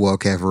to get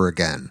work ever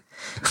again.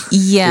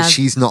 Yeah.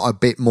 She's not a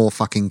bit more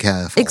fucking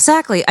careful.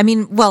 Exactly. I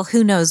mean, well,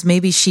 who knows?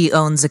 Maybe she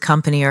owns a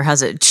company or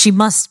she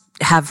must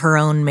have her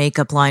own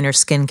makeup line or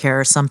skincare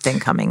or something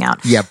coming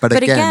out. Yeah, but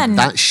again,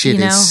 that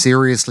shit is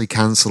seriously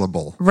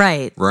cancelable.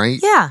 Right. Right?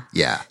 Yeah.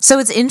 Yeah. So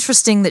it's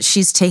interesting that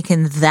she's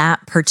taken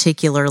that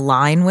particular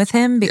line with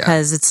him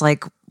because it's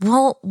like,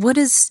 well, what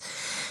is...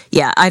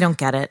 Yeah, I don't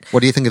get it. What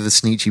do you think of the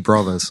Sneechy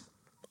brothers?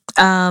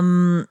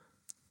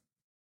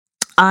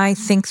 I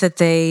think that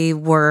they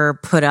were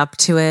put up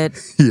to it.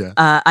 Yeah.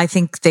 I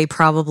think they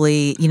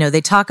probably, they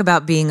talk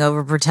about being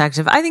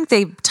overprotective. I think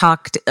they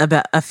talked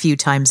about a few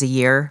times a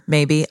year,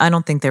 maybe. I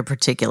don't think they're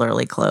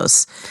particularly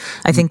close.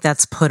 I think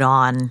that's put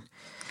on.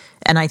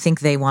 And I think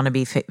they want to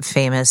be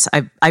famous.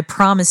 I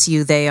promise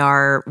you they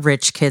are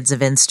rich kids of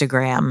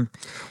Instagram.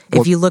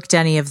 If you looked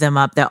any of them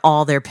up, that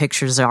all their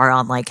pictures are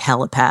on like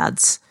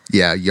helipads.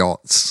 Yeah,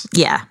 yachts.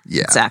 Yeah,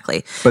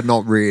 exactly. But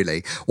not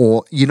really.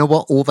 Or, you know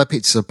what? All their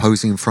pictures are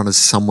posing in front of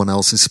someone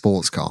else's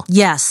sports car.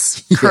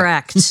 Yes,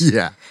 correct.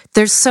 Yeah.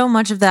 There's so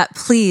much of that.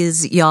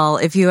 Please, y'all,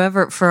 if you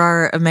ever, for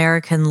our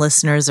American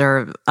listeners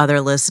or other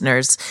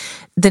listeners,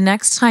 the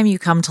next time you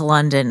come to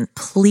London,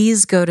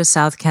 please go to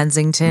South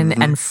Kensington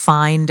and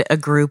find a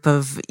group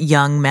of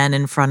young men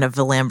in front of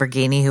a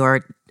Lamborghini who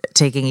are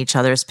taking each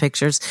other's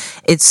pictures.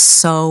 It's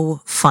so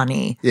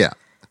funny. Yeah.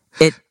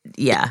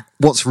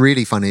 What's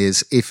really funny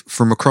is if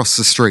from across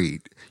the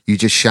street you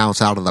just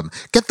shout out at them,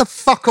 "Get the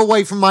fuck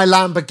away from my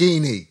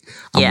Lamborghini!"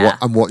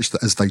 and watch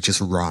as they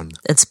just run.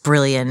 It's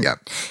brilliant. Yeah.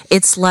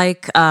 It's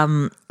like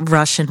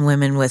Russian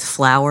women with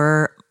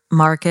flower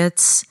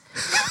markets.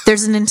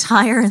 There's an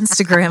entire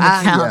Instagram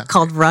account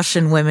called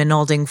Russian Women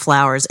Holding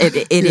Flowers.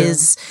 It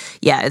is,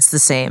 it's the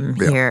same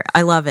here.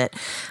 I love it.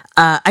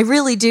 I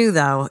really do,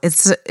 though.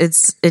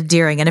 It's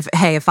endearing. And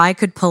if I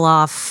could pull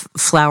off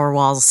flower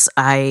walls,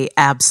 I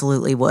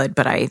absolutely would.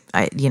 But I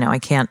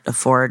can't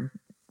afford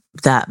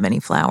that many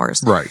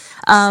flowers. Right.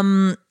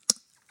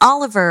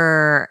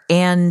 Oliver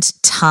and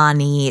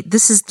Tani.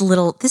 This is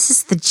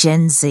the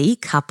Gen Z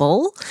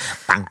couple.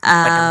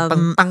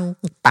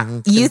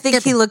 You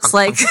think he looks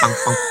like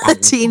a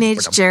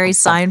teenage Jerry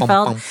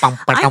Seinfeld?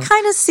 I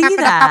kind of see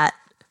that.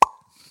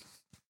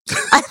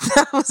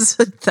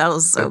 That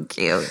was so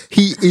cute.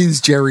 He is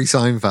Jerry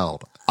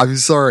Seinfeld. I'm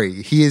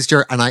sorry. He is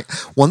Jerry. And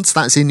once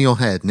that's in your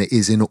head, and it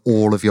is in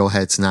all of your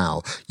heads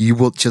now, you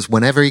will just,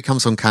 whenever he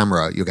comes on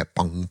camera, you'll get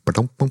bong,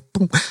 ba-dum, bong,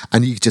 bong,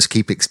 and you just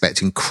keep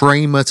expecting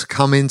Kramer to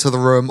come into the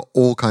room,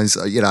 all kinds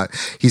of,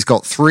 he's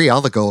got 3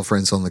 other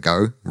girlfriends on the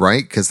go,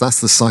 right? Because that's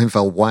the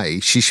Seinfeld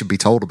way. She should be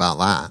told about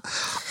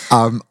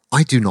that.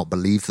 I do not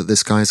believe that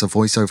this guy is a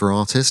voiceover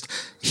artist.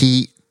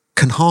 He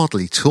can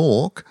hardly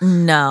talk.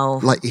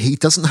 No. Like, he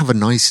doesn't have a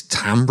nice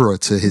timbre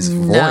to his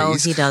voice. No,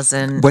 he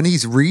doesn't. When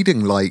he's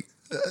reading, like,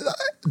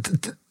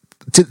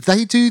 did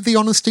they do the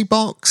honesty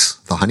box?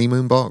 The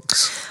honeymoon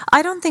box?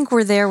 I don't think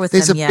we're there with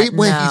him yet. There's a bit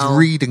where he's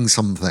reading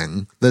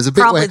something. There's a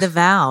bit probably where... the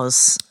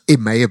vows.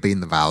 It may have been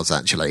the vows,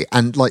 actually.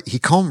 And, like, he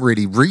can't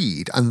really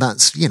read. And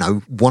that's,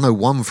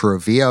 101 for a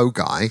VO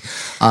guy.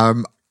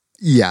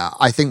 Yeah,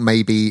 I think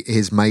maybe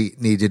his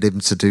mate needed him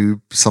to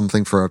do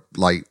something for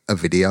a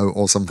video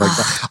or something.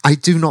 I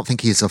do not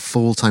think he is a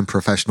full-time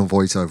professional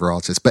voiceover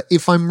artist. But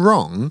if I'm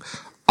wrong,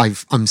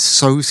 I'm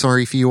so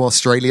sorry for you,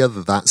 Australia,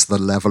 that's the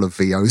level of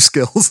VO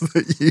skills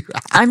that you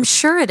have. I'm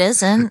sure it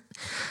isn't.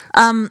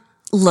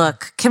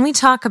 Look, can we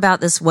talk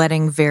about this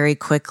wedding very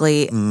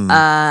quickly?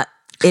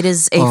 It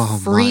is a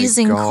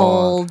freezing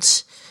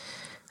cold,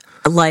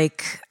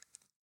 like,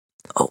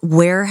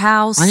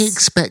 warehouse. I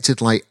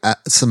expected like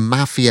some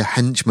mafia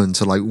henchman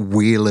to like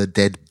wheel a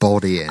dead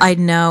body in. I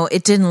know,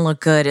 it didn't look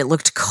good. It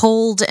looked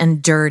cold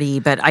and dirty,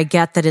 but I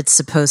get that it's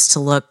supposed to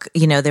look,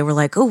 they were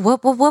like, oh,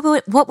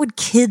 what would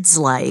kids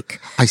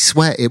like? I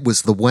swear it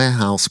was the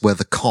warehouse where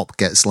the cop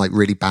gets like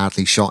really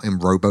badly shot in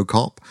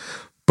RoboCop.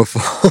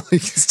 Before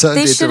he's turned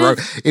into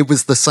it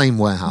was the same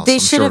warehouse. They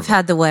should have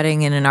had the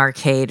wedding in an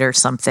arcade or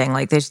something.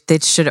 Like they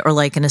should, or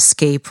like an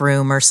escape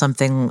room or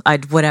something.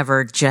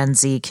 Whatever Gen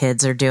Z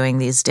kids are doing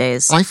these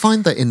days. I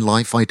find that in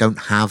life I don't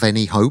have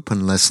any hope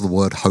unless the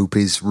word hope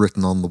is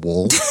written on the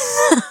wall.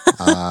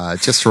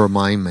 Just to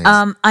remind me.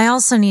 I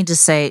also need to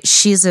say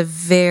she's a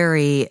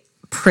very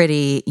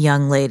pretty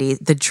young lady.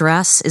 The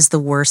dress is the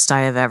worst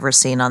I have ever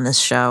seen on this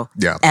show.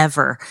 Yeah.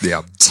 Ever.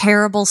 Yeah.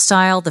 Terrible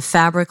style. The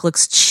fabric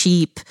looks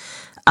cheap.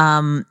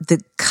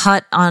 The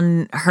cut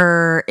on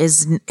her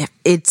it's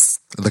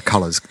the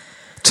color's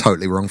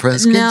totally wrong for her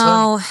skin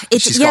no, tone.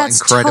 it's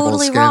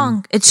totally skin.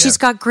 Wrong. She's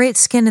got great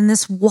skin, and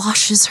this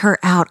washes her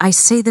out. I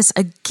say this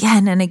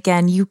again and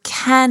again. You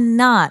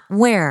cannot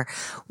wear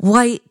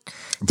white.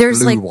 There's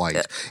blue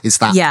white. Is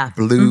that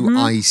blue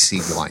icy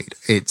white?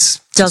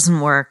 Doesn't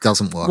work.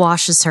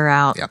 Washes her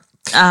out.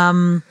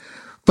 Yeah.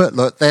 But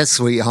look, they're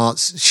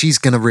sweethearts. She's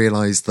going to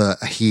realize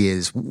that he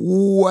is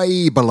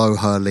way below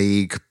her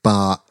league,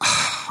 but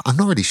I'm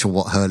not really sure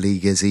what her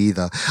league is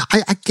either.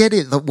 I get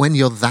it that when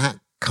you're that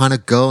kind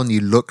of girl and you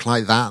look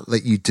like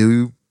that you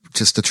do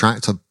just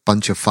attract a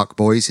bunch of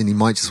fuckboys and you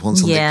might just want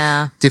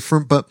something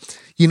different. But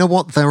you know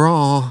what? There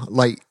are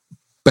like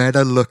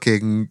better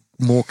looking,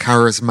 more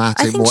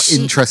charismatic, more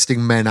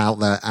interesting men out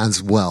there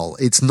as well.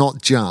 It's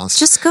not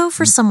just go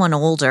for someone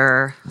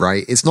older.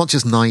 Right? It's not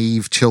just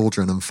naive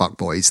children and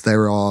fuckboys.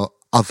 There are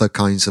other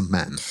kinds of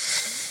men.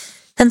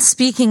 And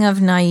speaking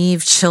of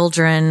naive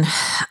children,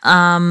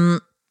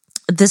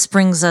 this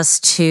brings us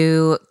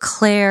to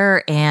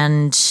Claire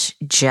and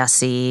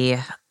Jesse,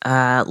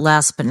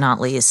 last but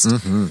not least.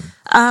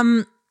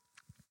 Mm-hmm.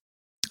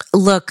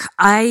 Look,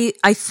 I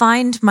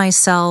find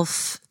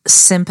myself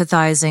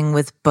sympathizing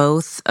with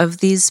both of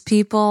these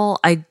people.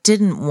 I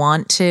didn't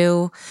want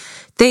to.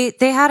 They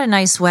had a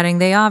nice wedding.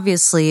 They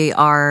obviously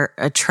are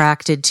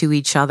attracted to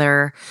each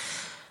other.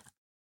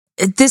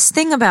 This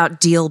thing about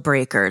deal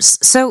breakers.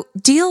 So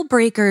deal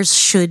breakers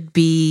should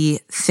be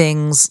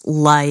things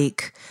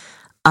like,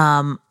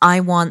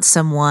 I want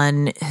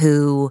someone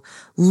who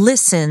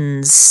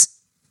listens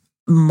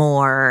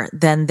more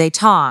than they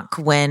talk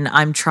when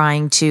I'm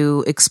trying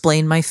to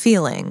explain my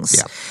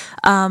feelings.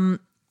 Yeah.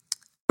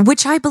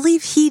 Which I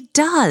believe he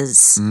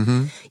does.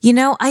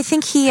 Mm-hmm. I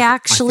think he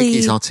actually... I think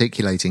he's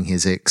articulating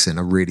his icks in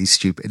a really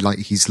stupid... Like,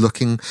 he's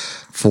looking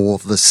for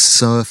the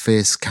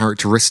surface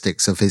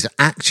characteristics of his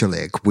actual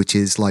ick, which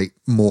is, like,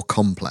 more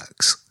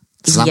complex.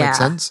 Does that make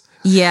sense?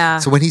 Yeah.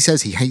 So when he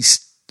says he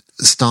hates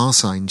star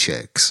sign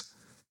chicks,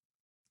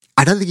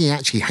 I don't think he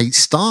actually hates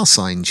star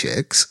sign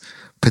chicks,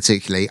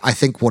 particularly. I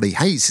think what he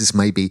hates is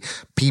maybe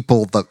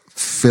people that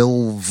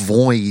fill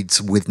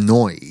voids with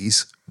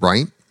noise,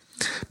 right?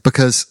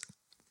 Because...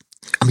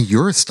 I mean,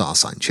 you're a star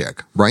sign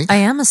chick, right? I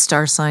am a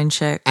star sign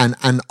chick. And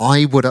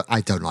I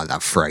don't like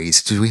that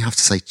phrase. Do we have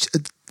to say,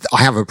 I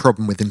have a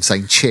problem with him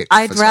saying chick.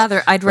 I'd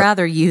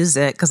rather use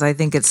it because I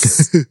think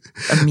it's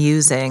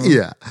amusing.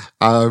 Yeah.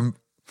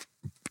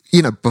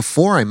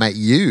 Before I met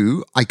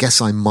you, I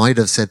guess I might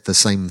have said the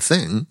same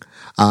thing.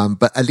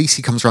 But at least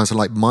he comes around to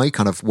like my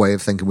kind of way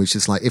of thinking, which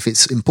is like, if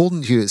it's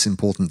important to you, it's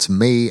important to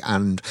me.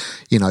 And,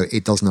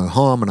 it does no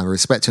harm and I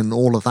respect it and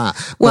all of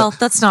that. Well,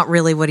 that's not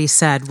really what he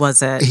said,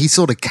 was it? He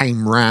sort of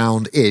came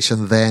round-ish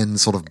and then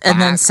sort of and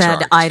then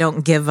said, I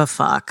don't give a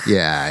fuck.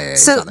 Yeah.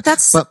 So exactly.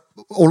 that's... But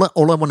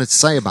all I wanted to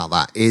say about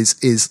that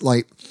is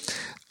like,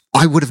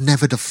 I would have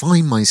never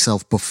defined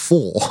myself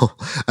before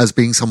as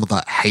being someone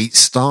that hates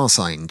star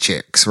sign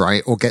chicks,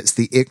 right? Or gets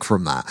the ick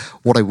from that.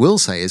 What I will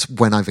say is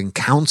when I've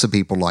encountered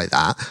people like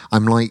that,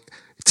 I'm like,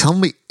 tell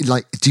me,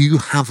 like, do you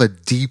have a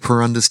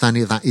deeper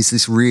understanding of that? Is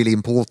this really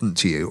important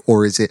to you?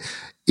 Or is it,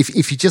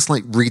 if you just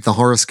like read the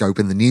horoscope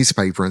in the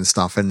newspaper and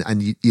stuff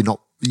and you don't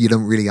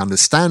really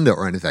understand it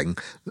or anything,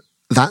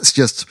 that's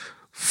just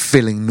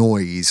filling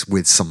noise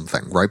with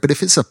something, right? But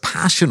if it's a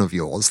passion of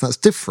yours, that's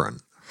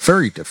different.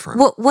 Very different.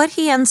 Well, what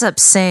he ends up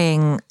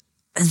saying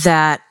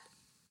that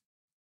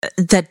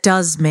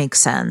does make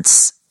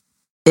sense.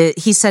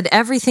 He said,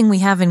 everything we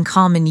have in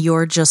common,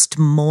 you're just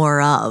more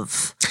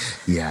of.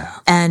 Yeah.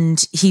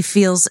 And he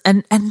feels,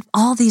 and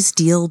all these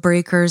deal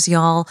breakers,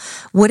 y'all,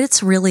 what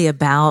it's really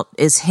about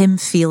is him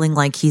feeling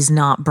like he's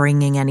not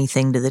bringing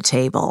anything to the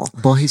table.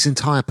 Well, his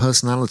entire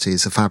personality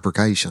is a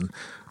fabrication,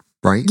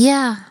 right?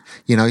 Yeah.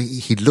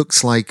 He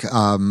looks like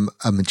a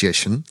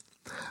magician.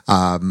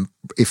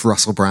 If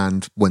Russell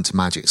Brand went to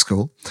magic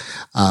school.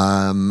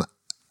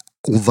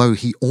 Although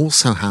he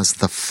also has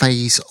the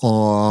face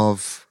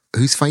of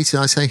whose face did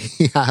I say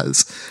he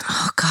has?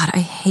 Oh God, I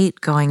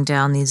hate going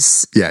down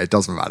these. Yeah, it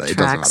doesn't matter.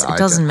 Tracks. It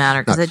doesn't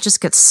matter because it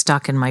just gets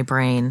stuck in my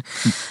brain.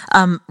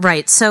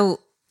 Right. So.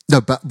 No,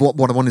 but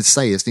what I wanted to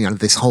say is,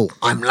 this whole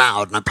I'm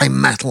loud and I play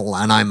metal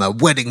and I'm a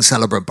wedding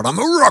celebrant, but I'm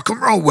a rock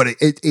and roll wedding.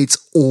 It's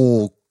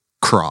all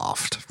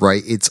craft,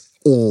 right? It's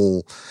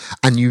all,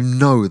 and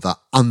that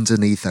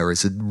underneath there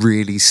is a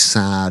really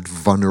sad,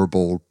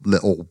 vulnerable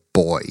little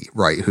boy,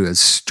 right, who has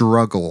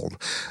struggled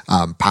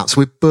perhaps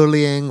with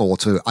bullying or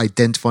to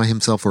identify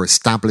himself or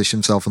establish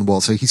himself in the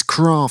world. So he's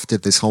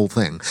crafted this whole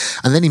thing,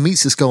 and then he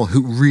meets this girl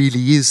who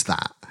really is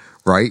that,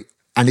 right?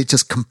 And it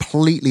just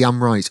completely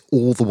unwrites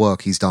all the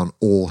work he's done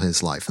all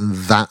his life, and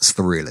that's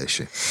the real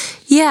issue.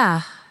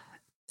 Yeah,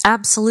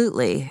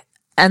 absolutely.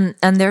 And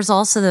there's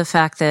also the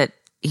fact that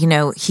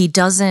he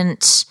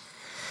doesn't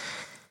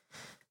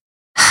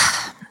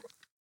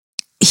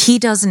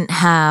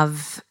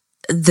have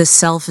the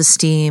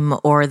self-esteem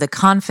or the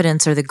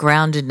confidence or the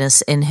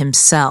groundedness in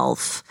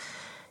himself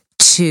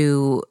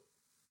to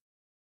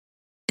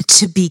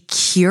be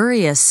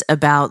curious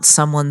about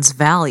someone's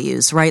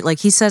values, right? Like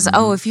he says,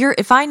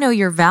 if I know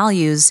your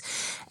values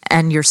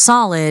and you're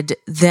solid,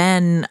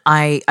 then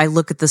I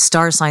look at the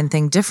star sign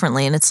thing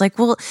differently. And it's like,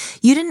 well,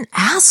 you didn't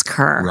ask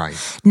her.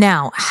 Right.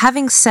 Now,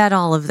 having said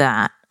all of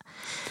that,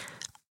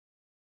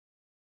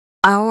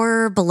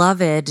 our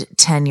beloved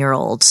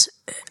 10-year-old,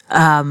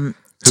 who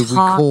we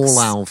call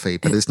Alfie,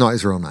 but it's not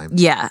his real name.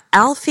 Yeah.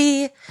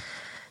 Alfie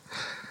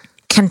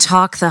can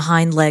talk the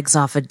hind legs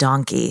off a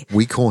donkey.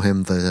 We call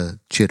him the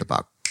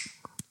Jitterbug.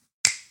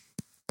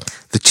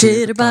 The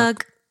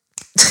Jitterbug.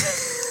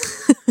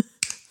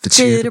 The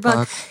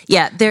Jitterbug.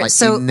 Yeah,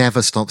 he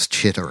never stops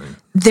chittering.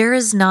 There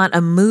is not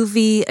a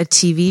movie, a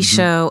TV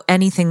show,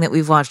 anything that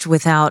we've watched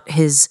without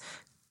his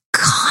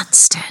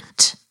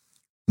constant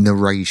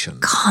narration.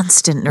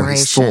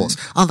 His thoughts.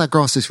 Oh, that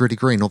grass is really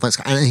green.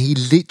 And he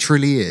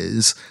literally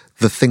is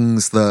the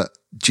things that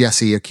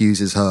Jessie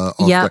accuses her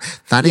of. Yep.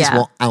 That is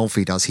what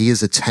Alfie does. He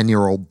is a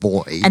 10-year-old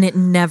boy. And it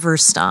never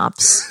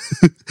stops.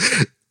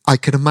 I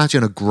can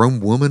imagine a grown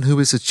woman who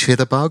is a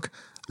Jitterbug.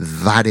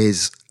 That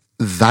is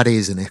an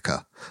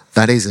icker.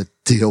 That is a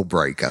deal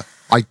breaker.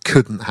 I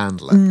couldn't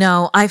handle it.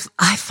 No, I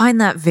find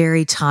that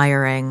very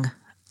tiring.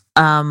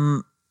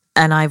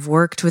 And I've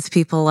worked with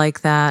people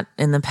like that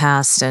in the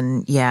past,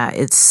 and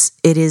it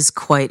is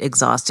quite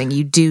exhausting.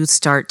 You do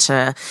start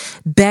to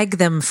beg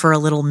them for a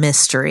little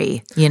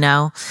mystery, You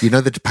know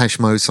the Depeche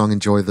Mode song,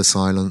 Enjoy the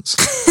Silence?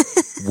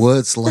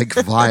 Words like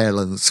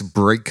violence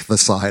break the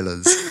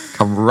silence,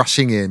 come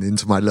rushing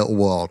into my little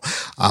world.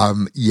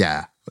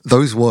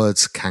 Those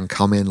words can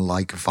come in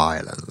like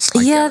violence.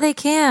 They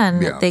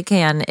can. Yeah. They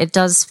can. It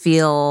does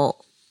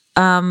feel,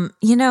 but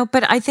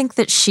I think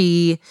that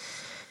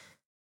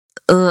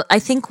I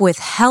think with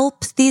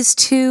help, these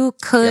two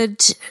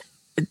could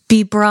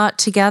be brought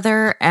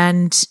together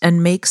and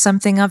make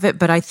something of it.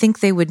 But I think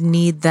they would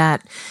need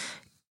that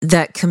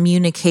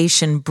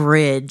communication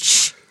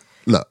bridge.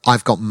 Look,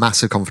 I've got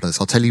massive confidence.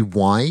 I'll tell you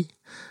why.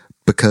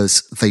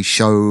 Because they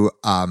show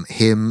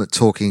him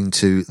talking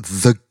to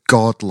the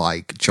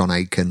godlike John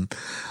Aiken,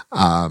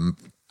 and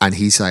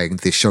he's saying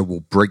this show will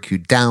break you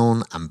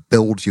down and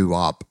build you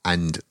up,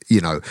 and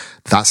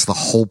that's the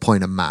whole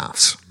point of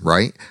maths,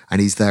 right? And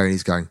he's there and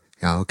he's going,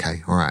 yeah,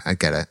 okay, all right, I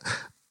get it.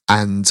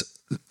 And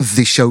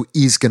this show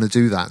is going to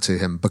do that to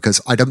him because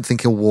I don't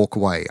think he'll walk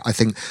away. I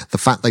think the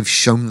fact they've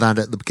shown that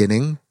at the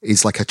beginning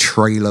is like a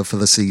trailer for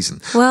the season.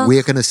 Well,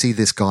 we're going to see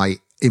this guy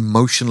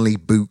emotionally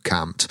boot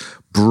camped,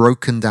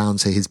 broken down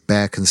to his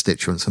bare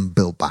constituents and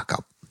build back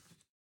up.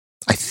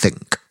 I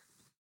think.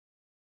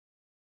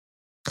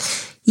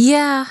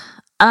 Yeah,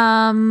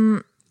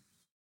 that's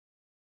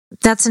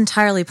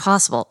entirely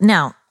possible.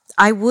 Now,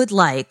 I would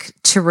like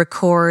to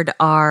record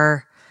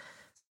our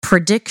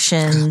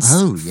predictions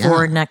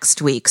for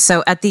next week.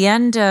 So at the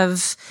end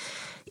of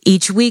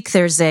each week,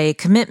 there's a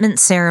commitment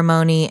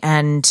ceremony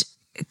and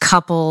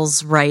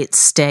couples write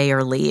stay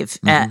or leave.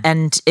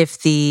 And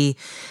if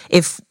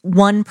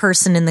one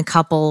person in the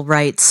couple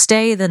writes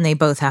stay, then they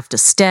both have to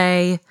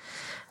stay.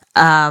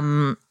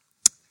 And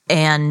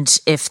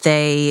if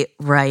they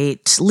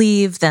write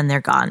leave, then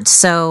they're gone.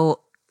 So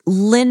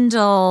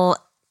Lyndall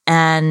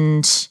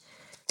and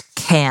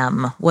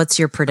Cam, what's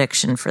your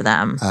prediction for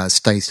them?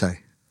 Stay.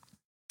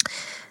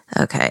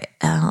 Okay,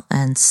 L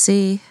and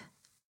C.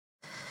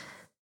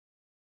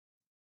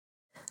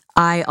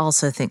 I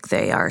also think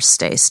they are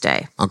stay.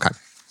 Okay.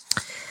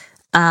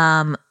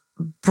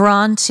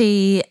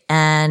 Bronte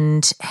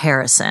and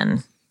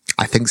Harrison.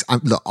 I think,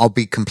 look, I'll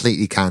be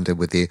completely candid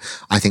with you.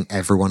 I think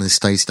everyone is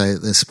stay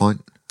at this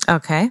point.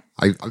 Okay.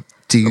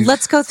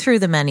 Let's go through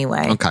them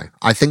anyway. Okay.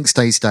 I think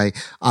stay.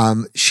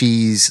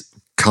 She's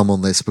come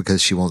on this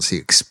because she wants the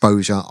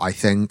exposure, I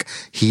think.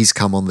 He's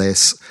come on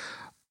this.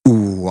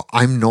 Ooh,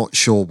 I'm not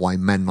sure why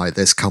men like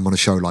this come on a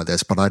show like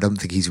this, but I don't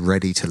think he's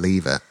ready to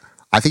leave it.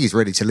 I think he's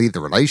ready to leave the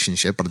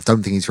relationship, but I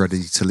don't think he's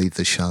ready to leave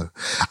the show.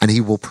 And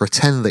he will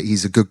pretend that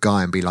he's a good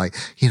guy and be like,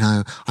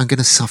 I'm going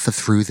to suffer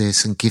through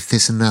this and give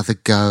this another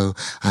go.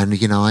 And,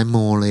 I'm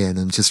all in,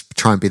 and just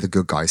try and be the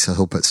good guy. So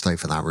he'll stay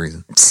for that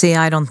reason. See,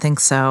 I don't think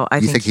so. I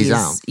think he's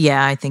out?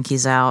 Yeah, I think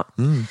he's out.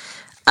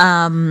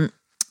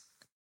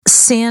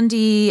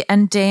 Sandy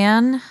and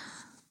Dan?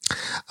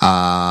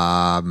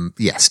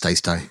 Yeah,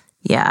 stay.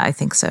 Yeah, I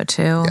think so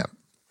too. Yeah.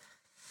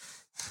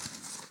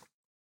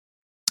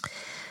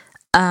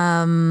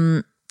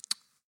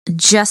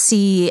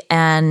 Jesse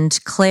and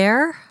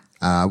Claire.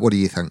 What do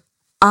you think?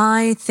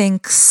 I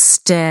think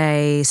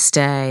stay.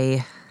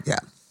 Yeah.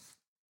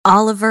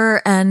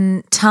 Oliver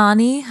and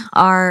Tani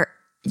are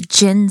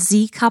Gen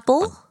Z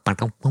couple.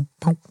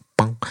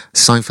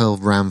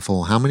 Seinfeld ran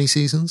for how many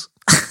seasons?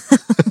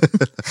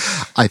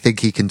 I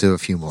think he can do a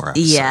few more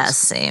episodes. Yeah,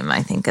 same.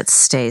 I think it's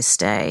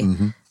stay.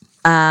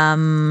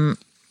 Mm-hmm.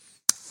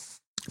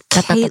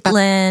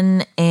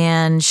 Caitlin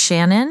and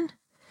Shannon.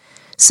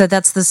 So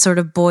that's the sort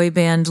of boy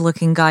band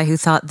looking guy who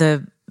thought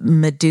the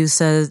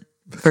Medusa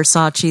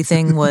Versace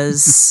thing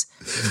was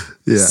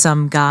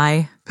some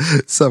guy.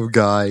 Some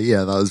guy.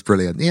 Yeah, that was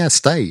brilliant. Yeah,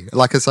 stay.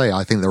 Like I say,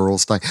 I think they're all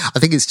staying. I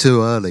think it's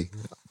too early.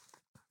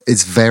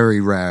 It's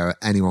very rare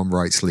anyone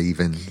writes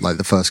leave in like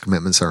the first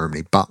commitment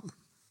ceremony, but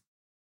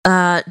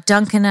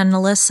Duncan and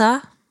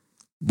Alyssa.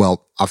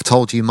 Well, I've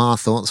told you my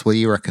thoughts. What do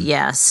you reckon?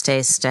 Yeah,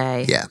 stay.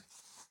 Yeah.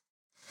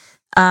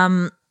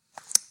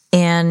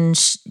 And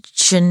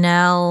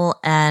Janelle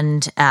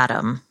and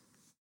Adam.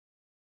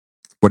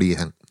 What do you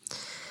think?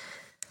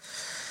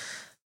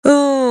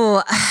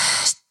 Oh,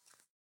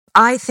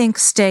 I think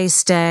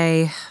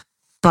stay,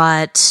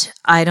 but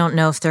I don't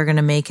know if they're going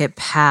to make it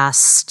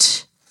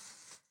past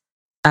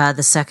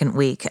the second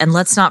week. And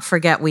let's not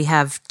forget we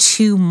have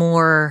 2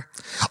 more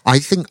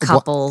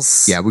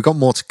couples. We've got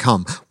more to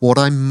come. What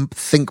I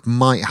think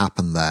might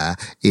happen there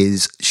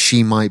is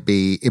it might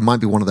be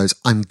one of those,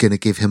 I'm going to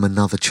give him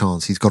another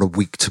chance. He's got a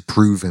week to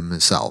prove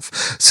himself.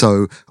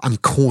 So I'm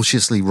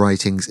cautiously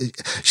writing.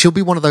 She'll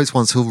be one of those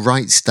ones who'll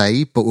write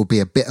stay, but will be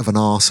a bit of an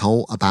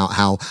arsehole about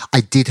how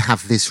I did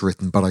have this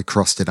written, but I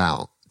crossed it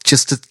out.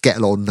 Just to get a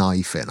little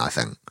knife in, I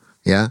think.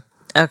 Yeah?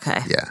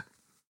 Okay. Yeah.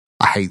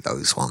 I hate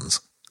those ones.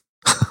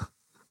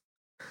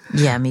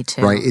 Yeah, me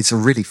too. Right, it's a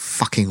really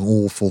fucking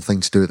awful thing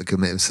to do at the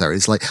commitment ceremony.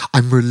 It's like,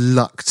 I'm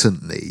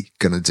reluctantly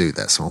going to do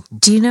this one.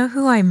 Do you know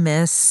who I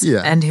miss?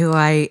 Yeah. And who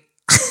I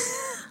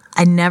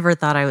never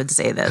thought I would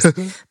say this,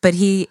 but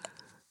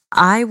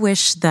I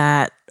wish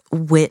that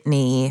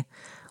Whitney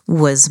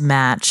was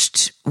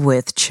matched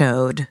with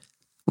Chode,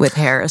 with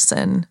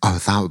Harrison.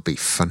 Oh, that would be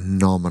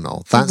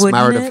phenomenal. That's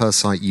Wouldn't Married it? at First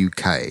Sight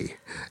UK.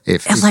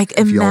 If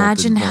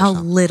imagine how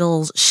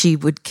little she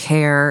would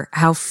care,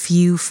 how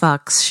few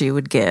fucks she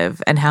would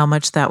give, and how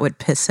much that would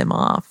piss him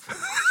off.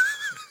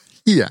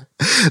 Yeah,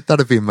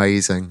 that'd be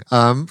amazing.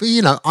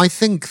 But, I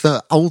think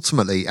that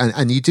ultimately,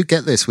 and you do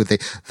get this with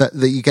that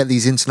you get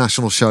these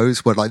international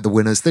shows where like the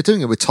winners, they're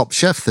doing it with Top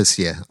Chef this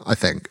year, I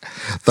think.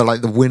 They're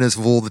like the winners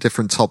of all the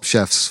different top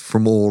chefs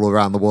from all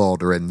around the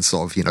world are in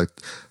sort of,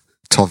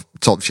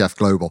 Top Chef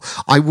Global.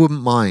 I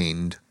wouldn't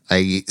mind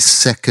a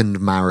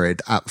second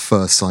Married at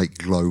First Sight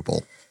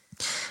Global.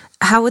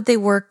 How would they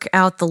work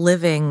out the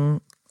living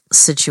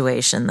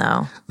situation,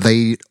 though?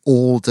 They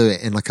all do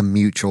it in like a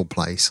mutual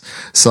place.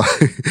 So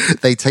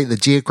they take the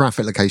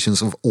geographic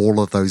locations of all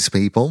of those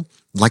people,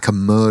 like a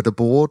murder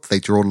board. They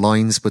draw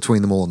lines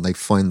between them all and they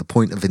find the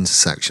point of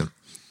intersection.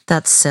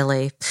 That's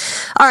silly.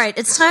 All right,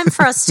 it's time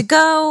for us to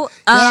go.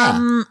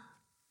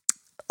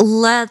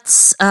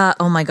 Let's,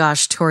 oh my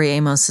gosh, Tori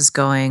Amos is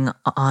going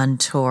on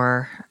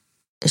tour.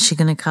 Is she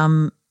going to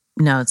come?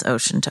 No, it's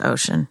ocean to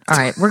ocean. All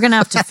right, we're going to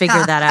have to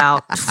figure that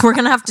out. We're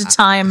going to have to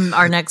time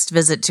our next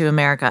visit to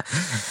America.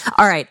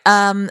 All right,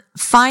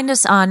 find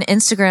us on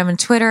Instagram and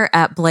Twitter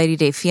at Blighty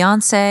Day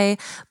Fiance,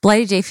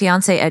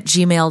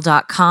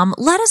 BlightyDayFiance@gmail.com.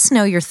 Let us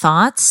know your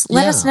thoughts.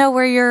 Let us know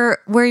where you're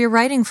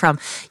writing from.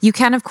 You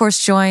can, of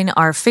course, join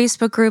our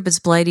Facebook group. It's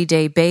Blighty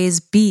Day Baes,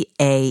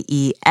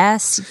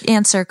 BAES.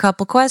 Answer a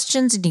couple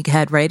questions and you can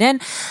head right in.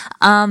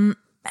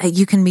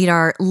 You can meet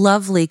our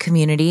lovely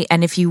community.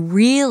 And if you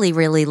really,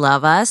 really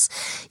love us,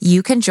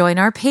 you can join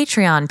our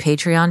Patreon,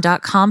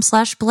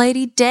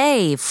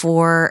 patreon.com/BlightyDay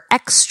for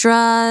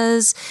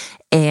extras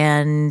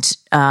and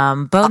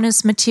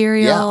bonus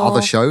material. Yeah,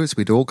 other shows.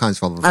 We do all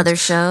kinds of other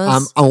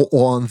shows. Or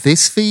on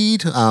this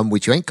feed,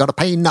 which you ain't got to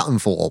pay nothing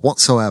for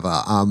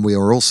whatsoever. We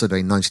are also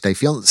doing 90 Day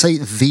Fiance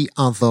the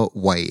other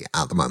way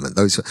at the moment.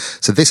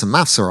 So this and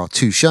Maths are our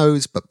 2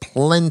 shows, but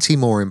plenty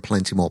more in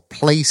plenty more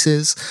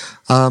places.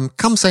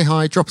 Come say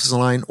hi, drop us a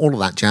line, all of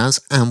that jazz,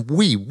 and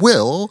we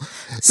will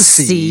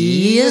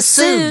see you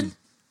soon.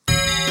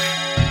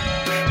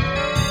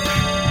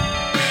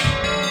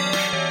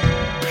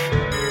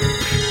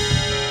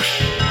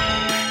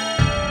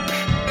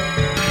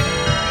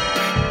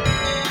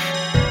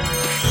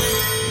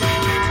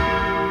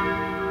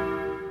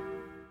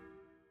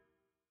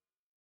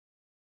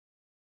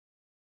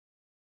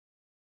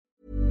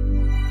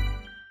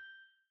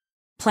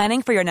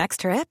 Planning for your next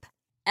trip?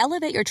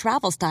 Elevate your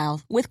travel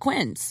style with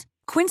Quince.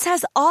 Quince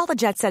has all the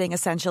jet-setting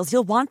essentials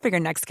you'll want for your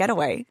next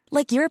getaway,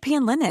 like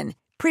European linen,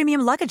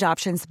 premium luggage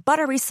options,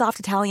 buttery soft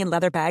Italian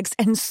leather bags,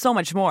 and so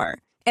much more.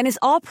 And is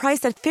all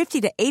priced at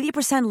 50 to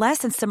 80% less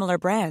than similar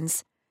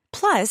brands.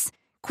 Plus,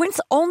 Quince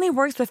only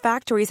works with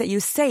factories that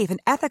use safe and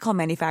ethical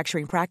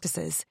manufacturing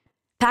practices.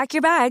 Pack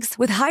your bags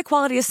with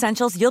high-quality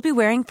essentials you'll be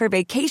wearing for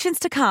vacations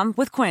to come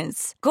with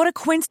Quince. Go to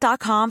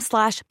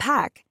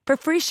quince.com/pack for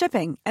free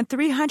shipping and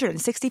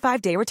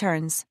 365-day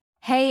returns.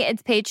 Hey,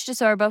 it's Paige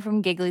DeSorbo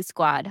from Giggly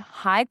Squad.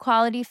 High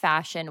quality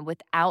fashion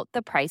without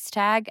the price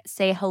tag.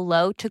 Say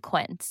hello to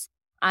Quince.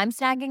 I'm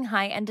snagging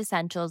high-end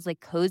essentials like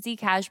cozy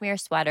cashmere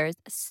sweaters,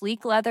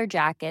 sleek leather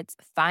jackets,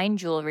 fine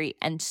jewelry,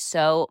 and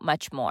so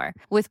much more.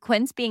 With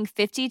Quince being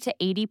 50 to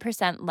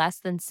 80% less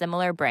than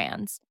similar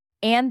brands.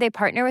 And they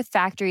partner with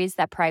factories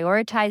that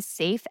prioritize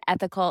safe,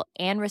 ethical,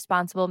 and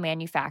responsible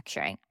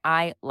manufacturing.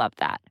 I love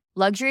that.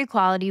 Luxury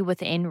quality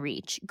within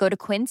reach. Go to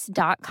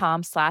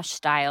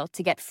quince.com/style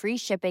to get free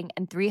shipping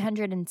and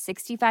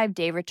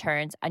 365-day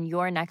returns on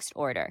your next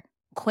order.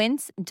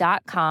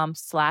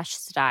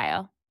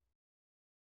 Quince.com/style.